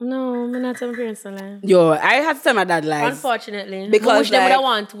 No, I'm not telling parents to lie. yo, I had to tell my dad lies. Unfortunately. Because, I wish they would have like-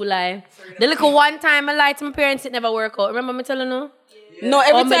 want to lie. The little one time I lied to my parents, it never worked out. Remember me telling you? No,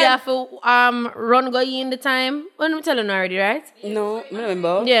 every Or me time. have to run go in the time. When me telling you already, right? No, I don't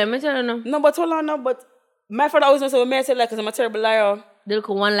remember. Yeah, me telling you. No, but hold on now. But my father always knows what me I said like, because I'm a terrible liar. The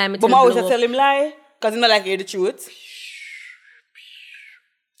little one lie me But tell I always blow up. tell him lie, because he not like hear the truth.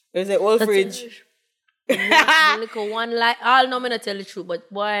 It's an old fridge. The little one lie. I'll know me not tell the truth, but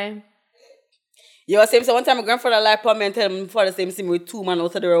boy. Yo, same. So one time my grandfather lied upon me and tell me father same see me with 2 men out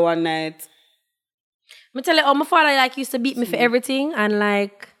of the door one night. Me tell you, my father like used to beat me for everything, and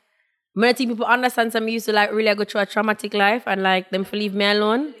like many people understand some used to like really go through a traumatic life and like them to leave me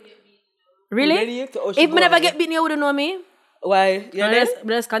alone. Really? Really? Oh, she If me go never on. get beaten, you wouldn't know me. Why? You I know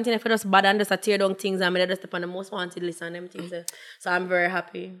just continue for just bad and just tear down things and I just step on the most wanted list and them things. So I'm very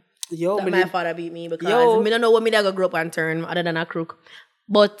happy Yo, that me my did- father beat me because Yo. me don't know what me that go grow up and turn other than a crook.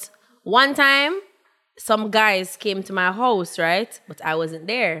 But one time, some guys came to my house, right? But I wasn't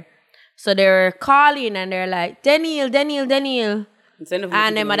there. So they were calling and they're like, Daniel. Instead of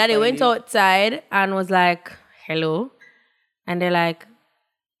And then looking my on daddy the went Friday. outside and was like, hello. And they're like,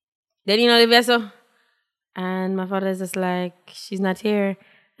 Daniel Olivia, so? And my father's just like, she's not here.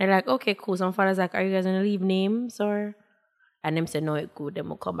 They're like, okay, cool. So my father's like, are you guys gonna leave names or? And them said, no, it's good. Then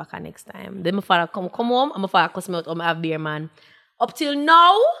we'll come back next time. Then my father come home and my father cuss me out I have beer, man. Up till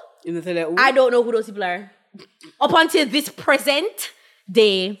now, You know, tell her, I don't know who those people are. Up until this present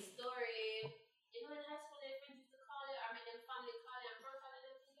day. Story. You know, in high school, their friends used to call you, or make them family call you and profile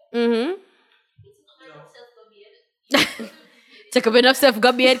them. You took up my self go bed. Take a bit of self,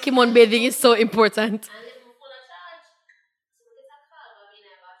 got bed, Kim on bathing is so important. And let my phone a charge. So we get a call, but me and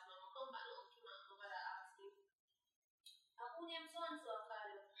I watch my come back now. Come on, my brother asked me. Who named so and so? I call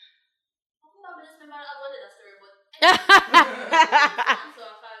you. I could have just remember I wanted a story, but so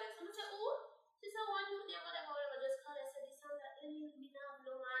I call you. So I say, who?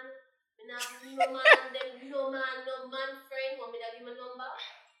 no man friend. Want me to give my number?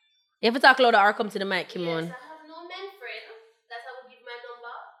 You have to talk louder or come to the mic, Kimon. Yes, I have no man friend that I would give my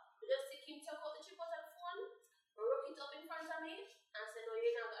number. Just see him take out the chip out of the phone, rock it up in front of me, and say, no,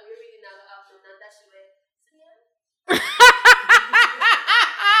 you're really not going to have no, and that's the way. See ya?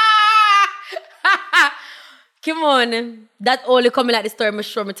 Come on. That only coming like the story I'm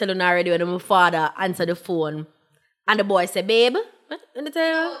sure me tell you already when my father answered the phone. And the boy said, babe. And they tell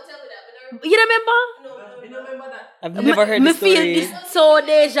you, Oh, tell me that. But you remember? You don't remember that? I've never heard Me the story. feel this so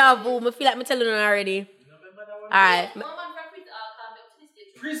deja vu. Me feel like me telling you already. Alright. my man from prison, come back to this day.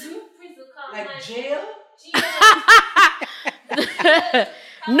 Prison? Prison, come Like back. jail?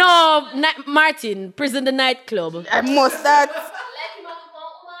 No, Martin, prison the nightclub. I must that. Like him, I'm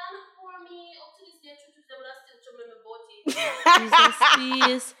going, man, pour me up to this day, but I still trouble my body. Jesus,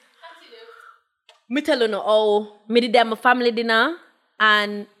 please. Continue. Me tell you no how me did them a family dinner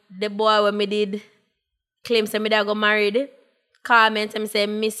and the boy when me did claim say me that go married. Call me and tell me say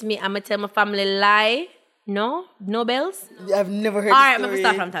miss me and me tell my family lie. No bells. I've never heard Alright, the I'm story.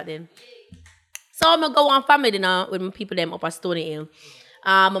 start from that then. So I'm go on family dinner with my people them up at Stony Hill.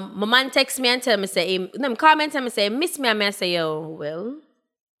 My man text me and tell me say him call me and tell me say miss me and me I say yo well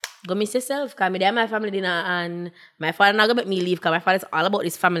go miss yourself cause me there my family dinner and my father not gonna make me leave cause my father's all about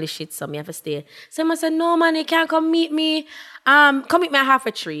this family shit so me have to stay. So I said no man you can't come meet me. Come meet me at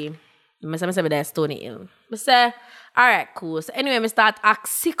 3:30. I say me there Stony Hill. I say alright cool. So anyway I start act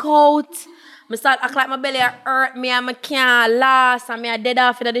sick out. I start act like my belly hurt me and I can't last and me I dead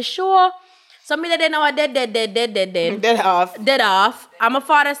off in the show. So me dead now dead. Dead off. Dead off. And my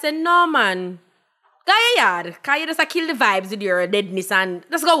father said, no, man. Go your yard. Because you just kill the vibes with your deadness and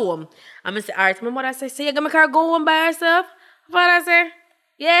let's go home. And I say, all right. My mother said, so you gonna make her go home by herself? My father said,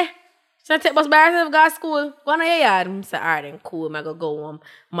 yeah. She take bus by herself, go to school. Go on your yard. I said, all right, then cool. I go home.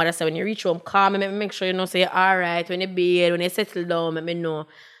 My mother said, when you reach home, call me. Make sure you know, say, all right. When you bed, when you settle down, let me know.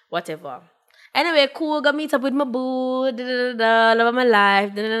 Whatever. Anyway, cool, go meet up with my boo, love of my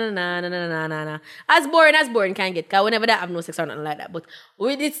life, As boring can get, because whenever that have no sex or nothing like that. But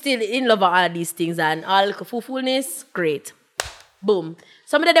we did still in love with all of these things and all the foolfulness, great. Boom.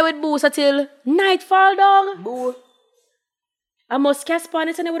 Somebody there with boo so till night fall down. Boo. I must cast on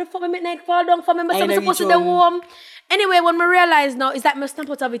it and I would have fuck me midnight fall down for me, but I'm know supposed to which the one. warm. Anyway, when I realize now, is that my stamp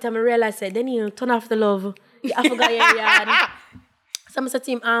out of it and I realize that then you turn off the love. I forgot your yard. So I said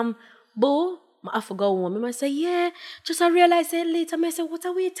to him, boo, I forgot home. I say, yeah. Just I realized it later. I say, what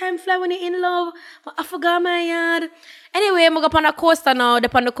a weird time fly when you're in love. I forgot my yard. Anyway, I go up on the coaster now.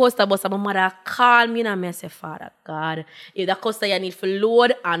 Upon the coaster bus, my mother call me and I say, Father God, if the coaster you need for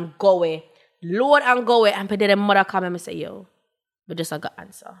load and go away. Load and go away. And then the mother call me and I say, yo. But just I got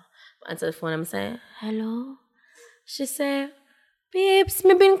answer. I answer the phone and I say, hello? She say, babes,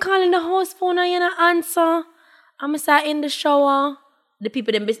 me been calling the house phone and you not answer. I'm in the shower. The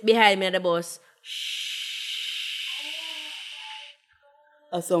people them behind me at the bus.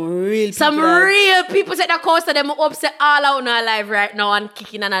 Some real people. Some real people say that coaster them upset all out in our life right now and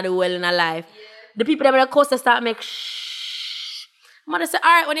kicking another well in our life. Yeah. The people them at the coaster start make shh. Mother say,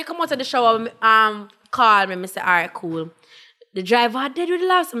 alright, when you come out of the shower, call me. I say, alright, cool. The driver dead with the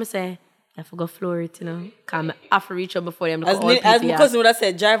last. I say, I forgot floor it, you know. Cause I have to reach out before them. As my cousin would have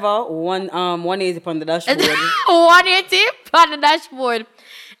said, driver, 180 on the dashboard. 180 on the dashboard.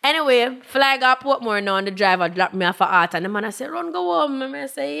 Anyway, fly got Portmore now and the driver dropped me off at Art and the man I said, run go home. And I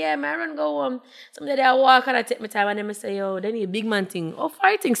say, yeah, man, run go home. Someday I walk and I take my time and then I say, yo, they need a big man thing. Oh,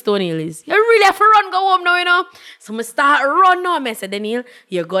 fighting Stony Hill is. You really have to run go home now, you know. So I start run now. I said, Daniel,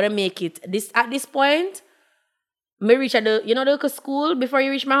 you gotta make it. At this point, I reach at the, you know, the school before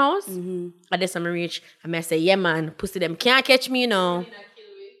you reach my house? Mm-hmm. At this time I reach and I say, yeah, man, pussy them can't catch me, you know.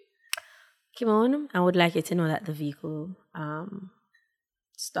 Come on, I would like you to know that the vehicle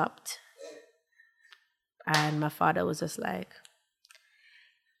stopped. And my father was just like,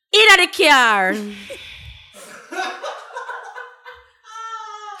 in the car. In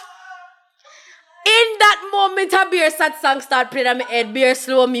that moment, a beer sad song start playing on my head, beer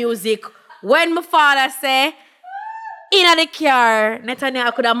slow music. When my father say, in the car, Netanya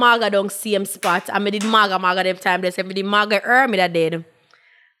I could have maga down same spot. And I did maga them time. They said, I did maga her, me that did.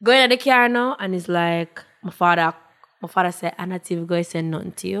 Go in the car now, and it's like, my father said, I'm not even going to say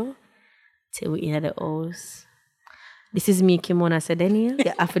nothing to you till we in the house. This is me, Kimona. I said, Daniel,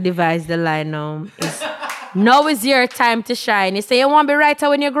 you have to devise the line now. Now is your time to shine. You say you want to be writer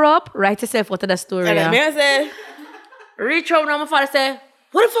when you grow up? Write yourself out of the story. And I say, reach out now, my father say,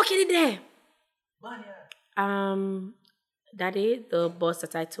 what the fuck you did there? Daddy, the bus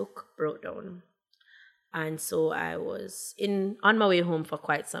that I took broke down. And so I was on my way home for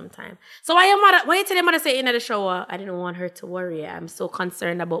quite some time. So why you tell your mother say in the shower? I didn't want her to worry. I'm so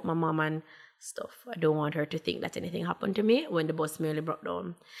concerned about my mom and stuff. I don't want her to think that anything happened to me when the bus merely broke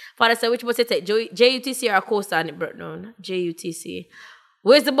down. Father said, which bus you take? JUTC or Costa, and it broke down? JUTC.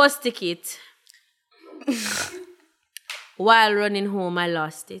 Where's the bus ticket? While running home, I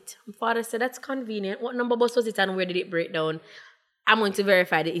lost it. Father said, that's convenient. What number bus was it and where did it break down? I'm going to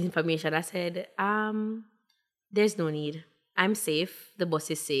verify the information. I said, there's no need. I'm safe. The bus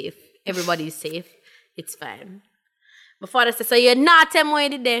is safe. Everybody's safe. It's fine. My father said, so you're not telling me where you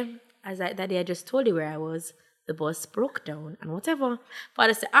did there? I was like, Daddy, I just told you where I was. The bus broke down and whatever.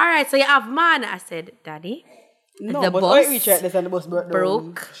 Father said, all right, so you have man. I said, Daddy, No, the but bus reach out this and the bus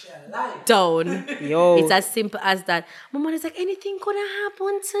broke down. Yo. It's as simple as that. My mother's like, anything could have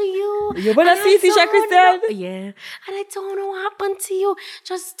happened to you. You better And I see Tisha don't Christian. know- Yeah. And I don't know what happened to you.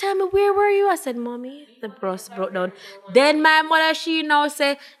 Just tell me, where were you? I said, Mommy, the bus broke down. Then my mother, she now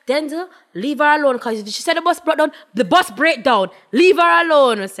say, Denzel, leave her alone. Because she said the bus broke down, the bus break down. Leave her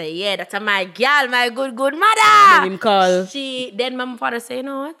alone. I say, yeah, that's my girl, my good mother. Then him call. Then my father say, you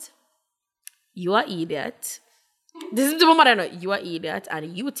know what? You are idiot. This is to my mother. No, you are idiot,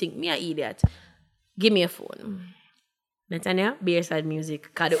 and you think me an idiot. Give me a phone. Netanya, Bearside Music.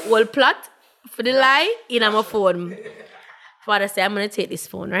 Cause the whole plot for the lie in my phone. Father said, I'm gonna take this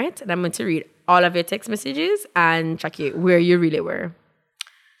phone, right? And I'm going to read all of your text messages and check it where you really were.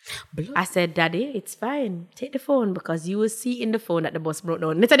 I said, Daddy, it's fine. Take the phone because you will see in the phone that the bus broke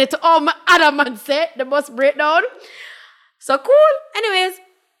down. Netanya to all my other man said the bus break down. So cool. Anyways.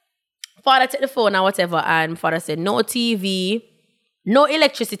 Father took the phone or whatever, and father said, no TV, no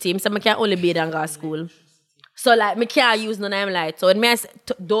electricity. So I can only bathe and go to school. So, like, I can't use none of them lights. So, when I say,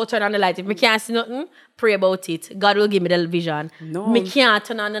 don't turn on the light. If I can't see nothing, pray about it. God will give me the vision. No. I can't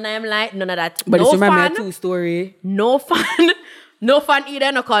turn on none of them light, none of that. But no it's remember fan, a true story. no fan, no fan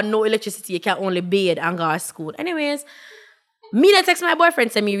either, no car, no electricity. You can only bathe and go to school. Anyways, me that text my boyfriend,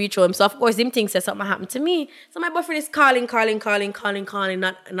 say me reach home. So, of course, him thinks that something happened to me. So, my boyfriend is calling,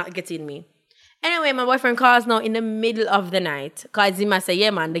 not getting me. Anyway, my boyfriend calls now in the middle of the night. Because he must say,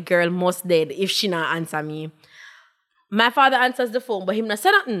 yeah, man, the girl must dead if she not answer me. My father answers the phone, but him not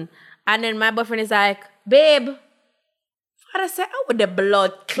say nothing. And then my boyfriend is like, babe. Father said, oh, with the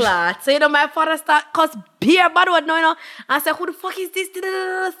blood clot. So, my father start cuss beer bad word now, And I said, who the fuck is this?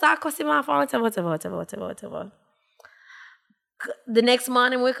 Start cussing my father, whatever. The next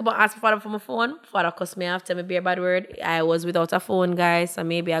morning, wake up and ask my father for my phone. Father cussed me off, tell me beer bad word. I was without a phone, guys. So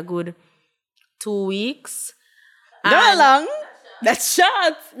maybe a good 2 weeks. Not long. That's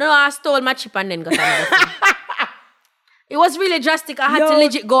short. No, I stole my chip and then got another phone. It was really drastic. I had to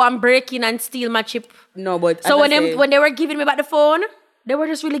legit go and break in and steal my chip. No, but so when they were giving me back the phone, they were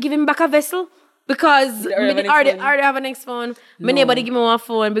just really giving me back a vessel. Because I already have a next phone. My neighbor they give me one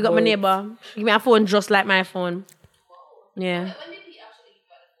phone. Big up my neighbor. Give me a phone just like my phone. Yeah. When did he actually give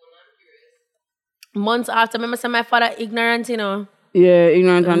you the phone? I'm curious. Months after, remember say my father ignorant, Yeah,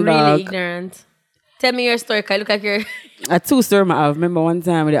 ignorant and really dark. ignorant. Tell me your story, cause I look like you're... A two story I have. Remember one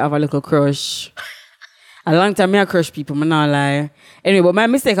time we have a little crush. A long time I crush people, I'm not lie. Anyway, but my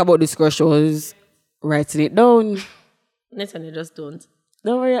mistake about this crush was writing it down. Next one, you just don't.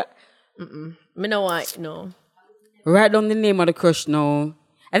 Don't worry. Me know why, no. Write down the name of the crush now.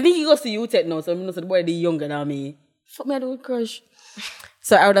 I think he goes to UTech now, so I know the boy the younger than me. Fuck me, I do with crush.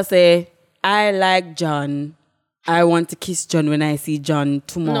 So I would have say, I like John. I want to kiss John when I see John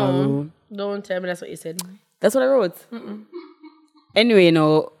tomorrow. No, don't tell me that's what you said. That's what I wrote. Anyway,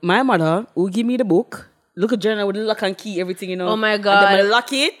 my mother will give me the book. Look at journal with the lock and key, everything, Oh my And God. then I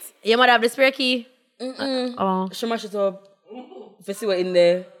lock it. Your mother have the spare key? Oh. She mash it up. If you see what in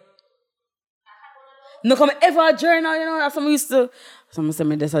there. No come ever a journal, that's something used to. Someone send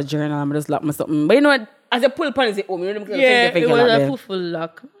me this a journal, I'm just lock my something. But as I pull upon it, It was a full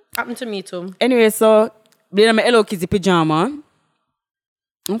lock. Happened to me too. Anyway, so then my Hello Kitty pajama.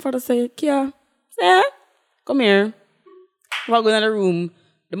 My father say, Kia, say, come here. I go in the room.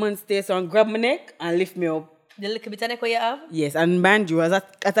 The man stays on, grab my neck and lift me up. The little bit of neck what you have? Yes, and mind you, as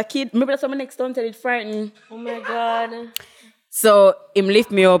a kid, maybe that's what my neck stunted, it frightened. Oh my God. So him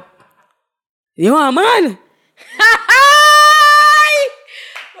lift me up. You want man?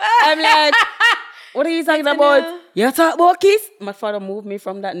 I'm like, what are you talking about? You talk about kiss? My father moved me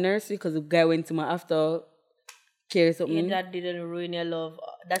from that nursery because the guy went to my after care or something. Your dad didn't ruin your love.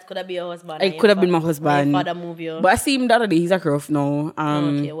 That could have been your husband. It could have been my husband. Your father moved you. But I see him the other day, he's a rough now.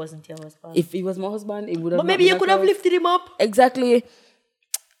 Okay, it wasn't your husband. If he was my husband, it would have But maybe you could have lifted him up. Exactly.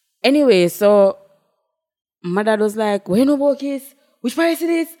 Anyway, so my dad was like, "Where no about kiss? Which price it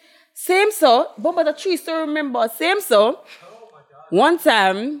is?" Same so, but the tree still remember. Same so. One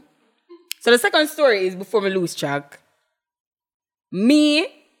time, so the second story is before me lose track. Me,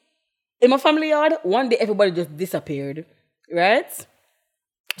 in my family yard, one day everybody just disappeared. Right?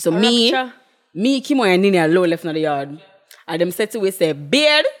 So me, Kimo and Nini alone left in the yard. And them said to we say,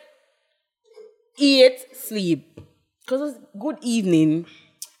 bed, eat, sleep. Because it was good evening.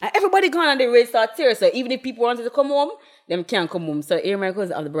 And everybody gone and they raised start tears. So even if people wanted to come home, them can't come home. So here my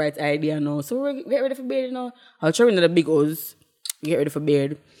cousin have the bright idea now. So we get ready for bed, you know. I'll throw in the big hoes. Get ready for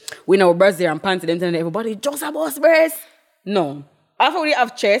bed. We know brush there and pants them telling everybody, just a boss breast. No. After we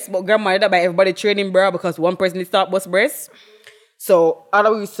have chest, but grandma did that by everybody training bra because one person did start bust breast. So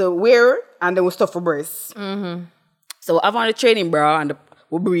other we used to wear and then we stuff for breast. Mm-hmm. So I found the training bra and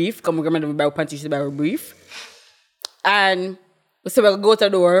we brief. Come grandma did buy panties, she buy brief. And so we go to the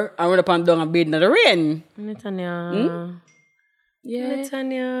door and run up and down and bathe in the rain. Netanya. Yeah.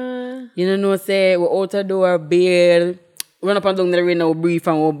 Netanya. You know, say we out the door, bathe, run up and down in the rain and we brief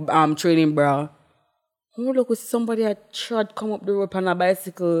and we training bra. Oh, look, we see somebody had trod come up the road on a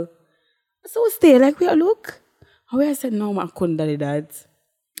bicycle. So we stay like, we look. And we said, no, I couldn't daddy that.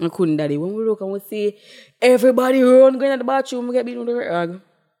 I couldn't daddy. When we look and we see everybody run going to the bathroom, we get beaten with the rag.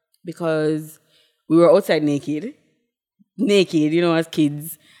 Because we were outside naked, you know, as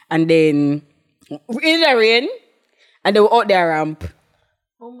kids. And then in the rain, and they were out there ramp.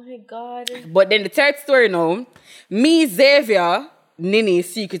 Oh my God. But then the third story now, me, Xavier, Nini,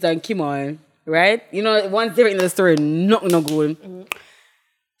 Secret, and Kimon, right? You know, one Xavier in the story, not good. Mm-hmm.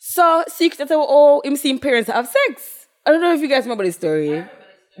 So Secret said, oh, him seeing parents have sex. I don't know if you guys remember this story.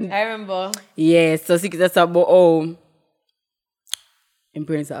 I remember. Yeah, so Secret said, oh, him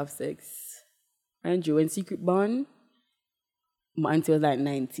parents have sex. And you when Secret born, my auntie was like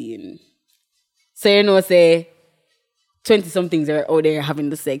 19. So you know, say 20-somethings are out there having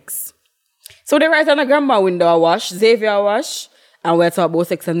the sex. So they write on the grandma window I wash, Xavier wash, and we talk about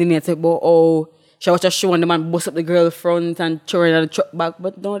sex and then they talk about, oh, she watch a show and the man bust up the girl front and throw her in the truck back.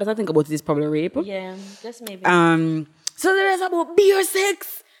 But no, that's I think about it is probably rape. Yeah, just maybe. So the rest about beer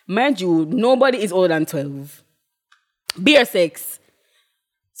sex. Mind you, nobody is older than 12. Beer sex.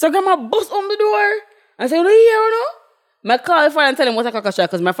 So grandma bust on the door and say, no, here, no? My call father and tell him what a cockashot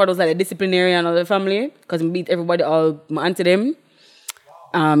because my father was like a disciplinarian of the family because he beat everybody, all my auntie them.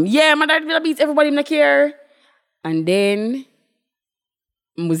 Yeah, my dad beat everybody in the care. And then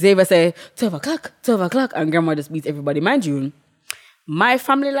Xavier say 12 o'clock, and grandma just beats everybody. Mind you, my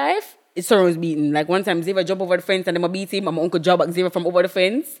family life is surrounds beating. Like one time Xavier jump over the fence and then I beat him, and my uncle job back Xavier from over the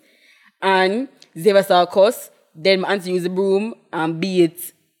fence. And Xavier saw a cuss. Then my auntie used the broom and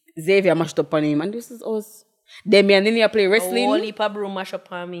beat Xavier mashed up on him. And this is us. Then me and Nini play wrestling. Oh, leap a broom mash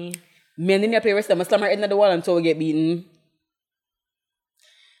up on me. Me and Nini play wrestling. I slam her head in the wall until we get beaten.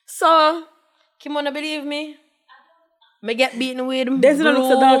 So, Kim wanna believe me? Me get beaten with there's no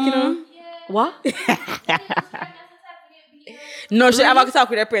look so dark, you know. What? No, she have to talk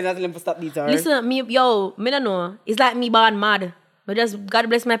with her parents and tell them to stop beating her. Listen, me don't know. It's like me born mad. But just God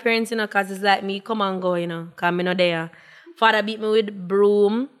bless my parents, you know, cause it's like me come and go, you know, cause me not there. Father beat me with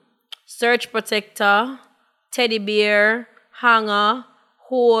broom, surge protector, teddy bear, hanger,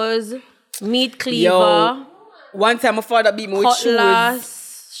 hose, meat cleaver. Yo, one time my father beat me with shoes.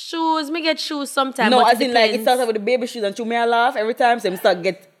 Shoes, me get shoes sometimes. No, as in like it starts with the baby shoes and me I laugh every time. So I start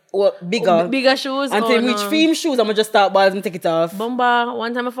get bigger. Bigger shoes. Until I reach film shoes, I'm gonna just start balls and take it off. Bumba,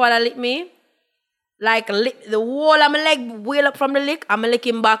 one time my father lick me. Like lick the whole of my leg wheel up from the lick. I'm lick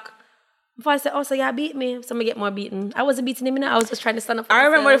him back. My father said, oh, so you beat me. So I get more beaten. I wasn't beating him, you know? I was just trying to stand up for I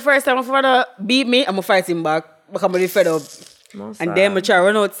remember the first time my father beat me, I'm gonna fight him back. Because I'm really fed up. And then I try to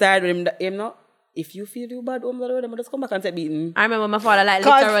run outside with him now. If you feel too bad, I'm just come back and say beating. I remember my father like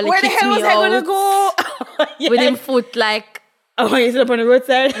literally where the kicked hell me was I gonna go? Yes. With him foot like. Oh, he's up on the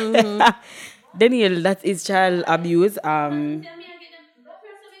roadside. Mm-hmm. Daniel, that is child abuse.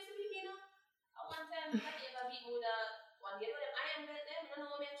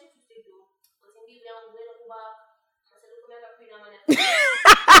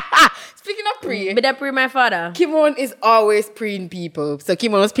 Speaking of pre, but that pre my father. Kimon is always preying people. So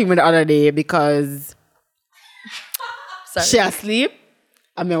Kimon was preying the other day because she asleep.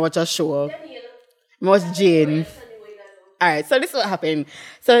 I mean, watch a show. I watch Jane. Alright, so this is what happened.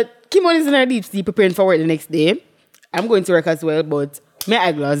 So Kimon is in her deep sleep preparing for work the next day. I'm going to work as well, but my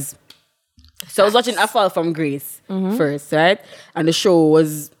eyeglass. So I was watching A Fall from Grace first, right? And the show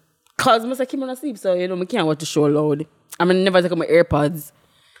was cause I Kimon asleep, so you know I can't watch the show loud. I'm gonna never take out my AirPods.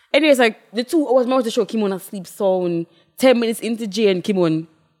 Anyways, like the 2 hours I watch the show, Kimon asleep sound. 10 minutes into Jane, Kimon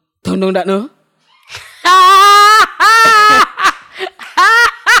don't know that no.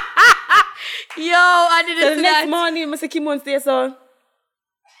 I didn't So the see next that. morning, I say, Kimon stay so.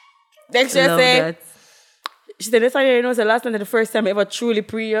 Then she Love say, that. she said, this time, you know, the last time, the first time I ever truly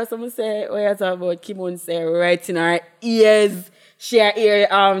pray or something say, oh, yeah, talk about Kimon say, right in her ears, she hear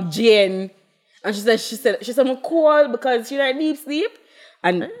Jane. And she said, I'm cold because she like deep sleep.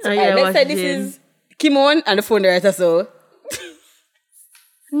 And yeah, let's watch say this Jane. is Kimon and the phone director, so.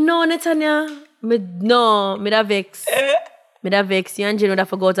 No, Netanya. Me da vex. Me da vex. You and Jane would have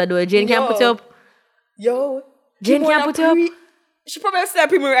forgot to do it. Jane can't put you up. Yo. Jane Kimon can't a put you up. She probably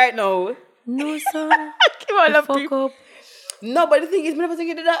slapping me right now. No, sir. Kimon a Fuck up. No, but the thing is, I never think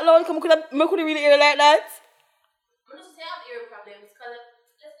it that loud. I couldn't really hear like that. I'm just say I have ear problems because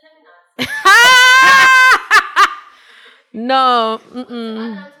just let me not. No. I don't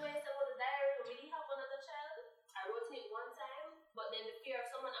waste about the diary to really have another child. I wrote it one time, but then the fear of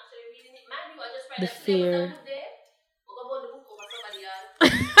someone actually reading it. Mind you, I just read The that fear. there was a book there. But I bought the book over somebody else.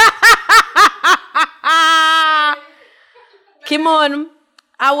 Kimon,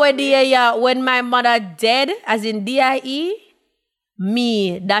 our dear, yeah, when my mother dead, as in DIE,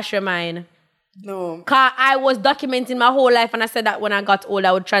 me, dash your mind. No. Cause I was documenting my whole life and I said that when I got old,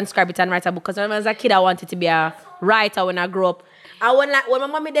 I would transcribe it and write a book. Because when I was a kid, I wanted to be a writer when I grew up. And when my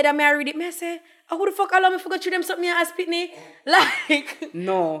mommy dead and me, I read it, me I say, oh, who the fuck allow me forgot you them something I spit me? Like,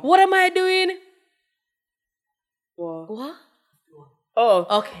 No. what am I doing? What? What? Oh.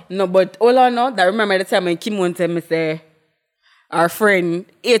 Okay. No, but all I know, that remember the time when Kimon tell me say, our friend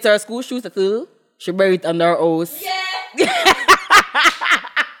ate her school shoes too. She buried it under her house. Yeah,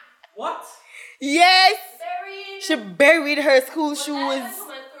 What? Yes! buried. She buried her school shoes. Come and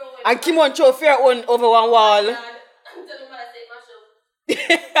throw it. And Kimon threw her one over one wall. I'm telling my take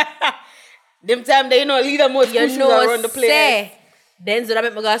my show. Them time they leave them out school You shoes know, around the place. say, then so that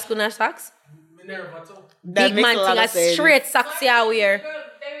make me go to school in socks. Minerva too. That Big makes man a lot thing, a of sense. straight socks here I wear. Girl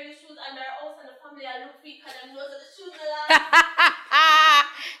buried the shoes under her house and the family I look weak and them knows that the shoes are last.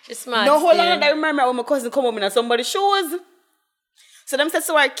 She's smart. No, hold still. on. I remember when my cousin come home in somebody's shoes. So them said,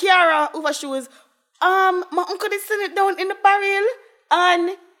 so our Kiara over shoes. My uncle did send it down in the barrel.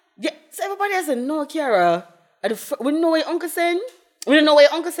 And yeah, so everybody else said, no, Kiara. We know what your uncle sent. We don't know what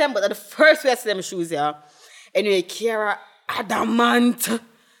your uncle sent, but at the first we see them shoes, yeah. Anyway, Kiara adamant.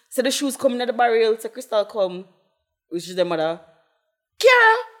 So the shoes come in the barrel. So Crystal come, which is the mother.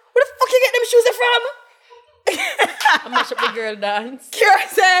 Kiara, where the fuck you get them shoes from? I mash up the girl dance. Kiara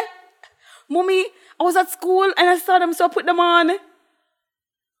said, Mommy, I was at school and I saw them, so I put them on.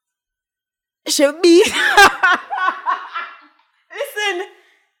 She'll be.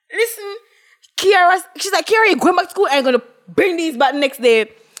 Listen. Kiara, she's like, Kiara, you're going back to school and I'm going to bring these back next day.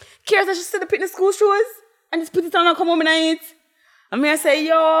 Kiara said, she said, put in the school shoes and just put it on and come home and eat. And me, I say,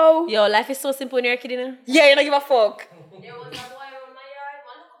 yo. Yo, life is so simple when you're a kid, you know? Yeah, you don't give a fuck. There was a boy around my yard,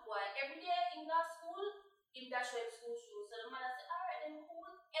 one little boy. Every day in that school, him dash wear school shoes. So the mother said, alright, then cool.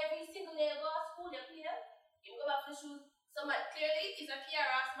 Every single day you go to school, you play. You go back to the shoes. So clearly, it's a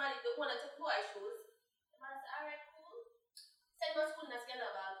Kiara smile, the one that took boy shoes. The mother said, alright, cool. Send my school and scan a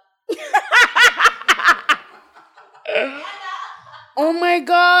bag. Oh my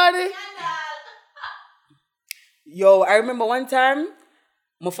God. Yo, I remember one time,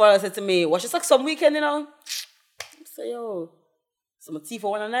 my father said to me, watch your socks some weekend, you know? I said, yo, some teeth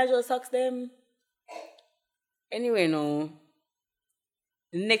for one of Nigel socks them. Anyway, no.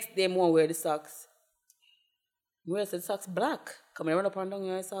 The next day, I won't wear the socks. I wear the socks black. Come and run up and down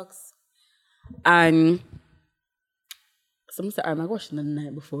your socks. And someone said, I'm washing the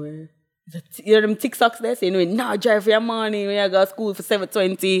night before. You know them thick socks there? So, now drive for your money when you go to school for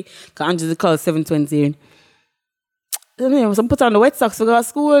 7:20. Because Angela's call 7:20. So put on the wet socks to go to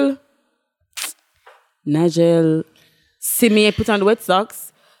school. Nigel see me put on the wet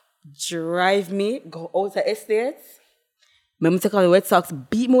socks, drive me, go out the estate. Me take on the wet socks,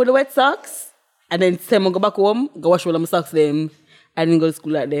 beat me with the wet socks, and then say me go back home, go wash all of my socks them. I didn't go to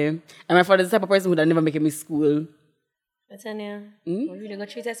school like them. And my father's the type of person who would never make me school. Tanya, you really gonna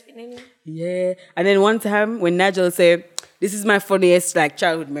treat us spitting? Yeah. And then one time when Nigel said, this is my funniest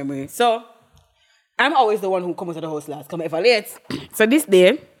childhood memory. So I'm always the one who comes to the house last, come ever late. So this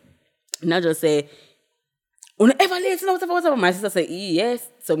day, Nigel say, when ever late, whatever. My sister said, yes,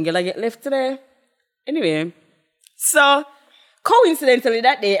 so I'm gonna get left today. Anyway, so coincidentally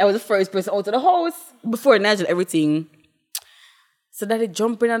that day, I was the first person out of the house before Nigel everything. So daddy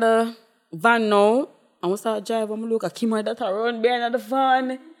jump in the van now. I want to start driving. I'm look at Kimmy that run behind the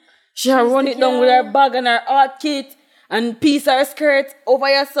van. She run it down with her bag and her hot kit and piece her skirt over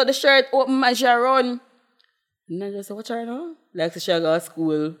here so the shirt open and she run. And I just said, watch her now. Like she go to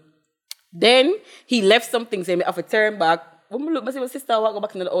school. Then he left something saying I have to turn back. When I look, I see my sister walk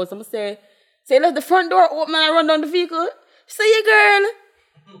back into the house. I'm say, So he left the front door open and I run down the vehicle. She said, yeah,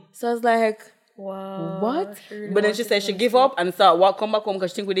 girl. So I was like, Wow. what? But then she said she give up and start come back home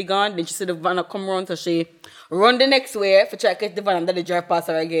because she think we gone. Then she said the van come around, so she run the next way for try to catch the van and then they drive past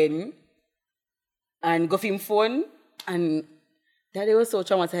her again. And go for him phone. And that was so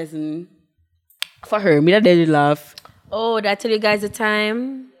traumatizing for her. Me that did laugh. Oh, did I tell you guys the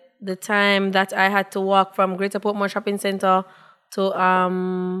time that I had to walk from Greater Portmore Shopping Centre to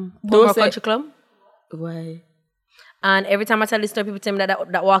Portmore Country Club? Why? And every time I tell this story, people tell me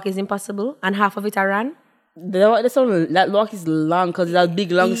that walk is impossible, and half of it I ran. That walk is long because it's a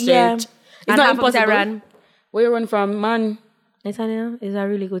big long stretch. Yeah. It's And not half of it I impossible. ran. Where you run from, man? Nathaniel, it's a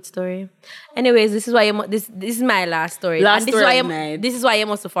really good story. Anyways, this is why this is my last story. Last and this story is why of the night. this is why you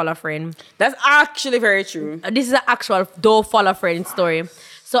must follow a friend. That's actually very true. This is an actual though follow friend story.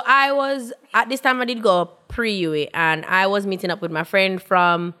 So I was at this time I did go pre-UE and I was meeting up with my friend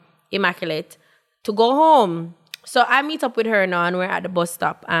from Immaculate to go home. So I meet up with her now and we're at the bus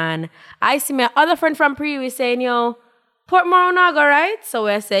stop and I see my other friend from pre-UE saying, yo, Portmore Onaga, right? So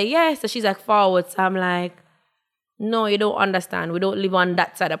I say, yeah. So she's like forward. So I'm like, no, you don't understand. We don't live on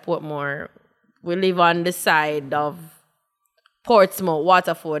that side of Portmore. We live on the side of Portsmouth,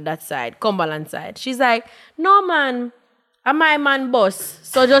 Waterford, that side, Cumberland side. She's like, no, man, I'm my man bus,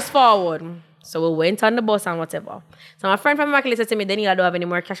 so just forward. So we went on the bus and whatever. So my friend from Immaculate said to me, Daniel, I don't have any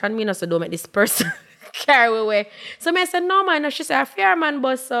more cash on me, no, so don't make this person carry away. So I said, no, man. No. She said, a fair man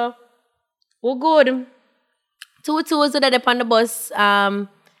bus, so we're good. Two so that up on the bus,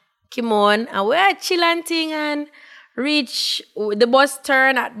 came on, and we're chilling thing and reach the bus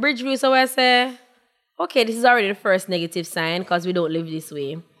turn at Bridgeview, so I say, okay, this is already the first negative sign because we don't live this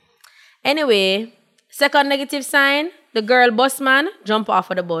way. Anyway, second negative sign, the girl busman jumped off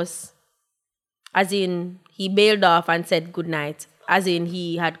of the bus. As in, he bailed off and said good night. As in,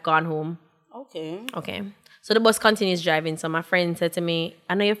 he had gone home. Okay. So the bus continues driving. So my friend said to me,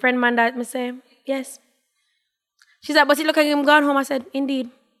 I know your friend, man, that? I say, yes. She's like, but he look like him gone home. I said, indeed.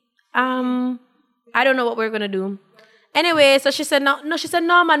 I don't know what we're going to do. Anyway, so she said, no, she said,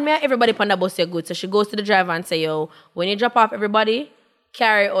 no, man, everybody on the bus, you're good. So she goes to the driver and say, yo, when you drop off everybody,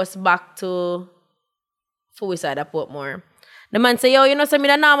 carry us back to Fui side of Portmore. The man say, yo, you know, so me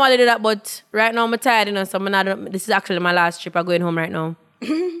don't normally do that, but right now I'm tired, you know, so this is actually my last trip. I'm going home right now.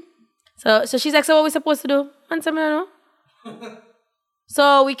 So she's like, so what we supposed to do? And so me don't know.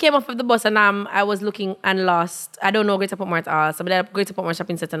 So we came off of the bus and I was looking and lost. I don't know Greater Portmore at all. So I'm at Greater Portmore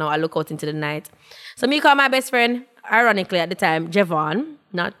Shopping Centre now. I look out into the night. So me call my best friend, ironically at the time, Jev,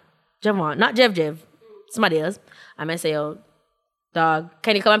 not somebody else. And I say, yo, dog,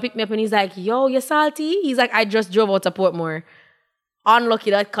 can you come and pick me up? And he's like, yo, you salty? He's like, I just drove out to Portmore.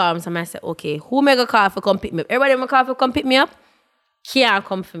 Unlucky.com. So I said, okay, who make a call for come pick me up? Everybody make a call for come pick me up? Can't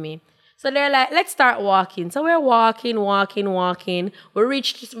come for me. So they're like, let's start walking. So we're walking. We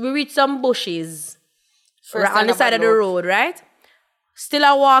reach some bushes on the side of the road, right? Still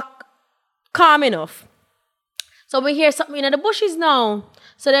I walk calm enough. So we hear something in the bushes now.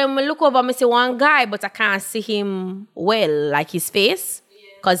 So then we look over and we see one guy, but I can't see him well, like his face,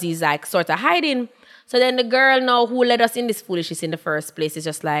 because he's like sort of hiding. So then the girl now who led us in this foolishness in the first place is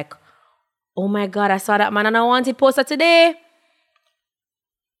just like, oh my God, I saw that man and I wanted poster today.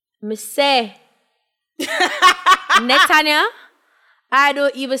 Me say, Netanya, I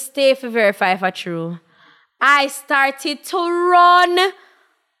don't even stay for verify if it's true. I started to run.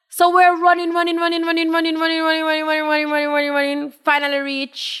 So we're running. Finally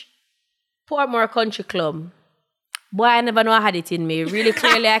reach Portmore Country Club. Boy, I never know I had it in me. Really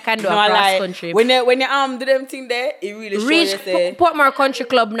clearly, I can do a cross country. When you do them thing there, it really shows reach you say. Portmore Country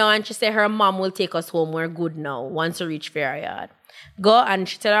Club now, and she said her mom will take us home. We're good now once we reach Fair Go and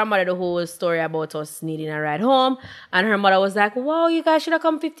she tell her mother the whole story about us needing a ride home. And her mother was like, wow, you guys should have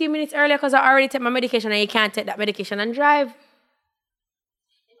come 15 minutes earlier because I already take my medication and you can't take that medication and drive.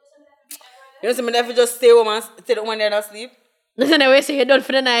 You know, so me never just stay home and stay the one there and sleep. Listen, I say you're done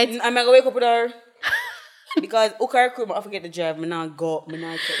for the night. I'm going to wake up with her. Because okay, crew, I forget to drive. Me not go. Me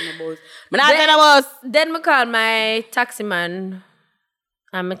not take the bus. Me not take the bus. Then I call my taxi man.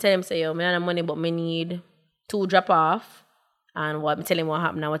 And I tell him, say, yo, me don't have money, but me need 2 drop off. And what me tell him what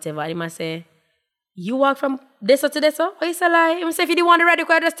happened and whatever. He must say, you walk from this to this? Oh, it's a lie. He say, if you didn't want to ride, you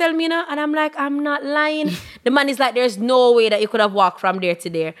could just tell me, no. And I'm like, I'm not lying. The man is like, there's no way that you could have walked from there to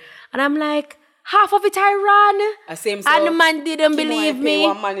there. And I'm like, half of it I ran. And the man didn't believe me.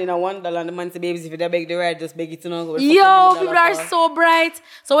 One man in a $1 and the man said, babies, if you don't beg the ride, just beg it to know. Yo, people are so bright.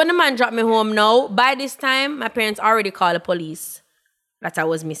 So when the man dropped me home now, by this time, my parents already called the police that I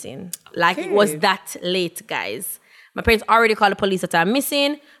was missing. Like, it was that late, guys. My parents already called the police that I'm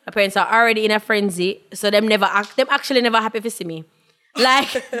missing. My parents are already in a frenzy. So them actually never happy to see me. Like,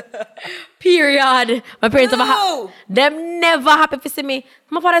 period. My parents them never happy to see me.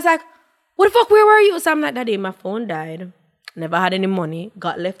 My father's like, what the fuck, where were you? So I'm like, Daddy, my phone died. Never had any money.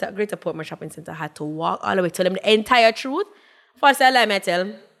 Got left at Greater Portmore Shopping Centre. Had to walk all the way. Tell them the entire truth. First I lie, me I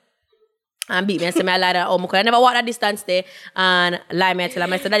tell. And beat me and say me I lied at home. I never walked that distance there. And lie, me I tell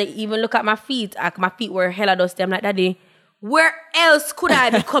him. I said, Daddy, even look at my feet. Like, my feet were hella dusty. I'm like, Daddy, where else could I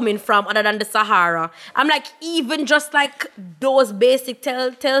be coming from other than the Sahara? I'm like, even just like those basic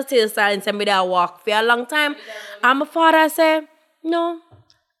telltale signs and me that I walk for a long time. And my father said, no.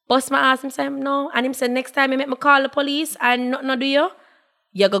 Bust my ass, him say, no. And him said, next time you make me call the police and not do you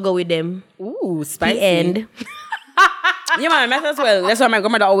go with them. Ooh, spicy. The end. Yeah, man, that's as well. That's why my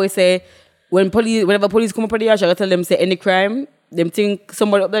grandmother always say, whenever police come up on the yard, I tell them, say, any crime, them think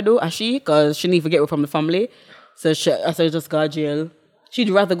somebody up there do, she, because she need to get away from the family. So I said, just go to jail. She'd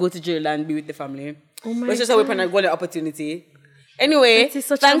rather go to jail than be with the family. Oh my God. But it's just how we plan to go the opportunity. Anyway, That is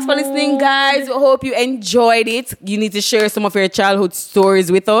thanks for listening, guys. We hope you enjoyed it. You need to share some of your childhood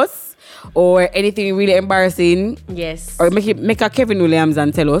stories with us or anything really embarrassing. Yes. Or make a Kevin Williams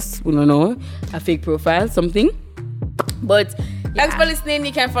and tell us, we don't know, a fake profile, something. But thanks for listening.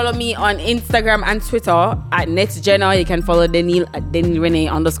 You can follow me on Instagram and Twitter at NextJenna. You can follow Danielle at DanielRenee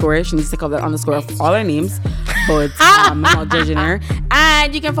 _. She needs to take off that underscore of all her names. But I'm not judging her.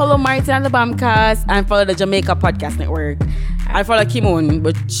 And you can follow Martin and the Bamcast and follow the Jamaica Podcast Network. I follow Kimon,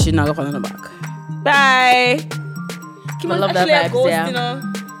 but she's not going to follow the back. Bye. I love that actually a vibes, ghost, yeah. you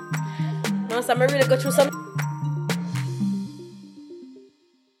know. No, so I'm really go through some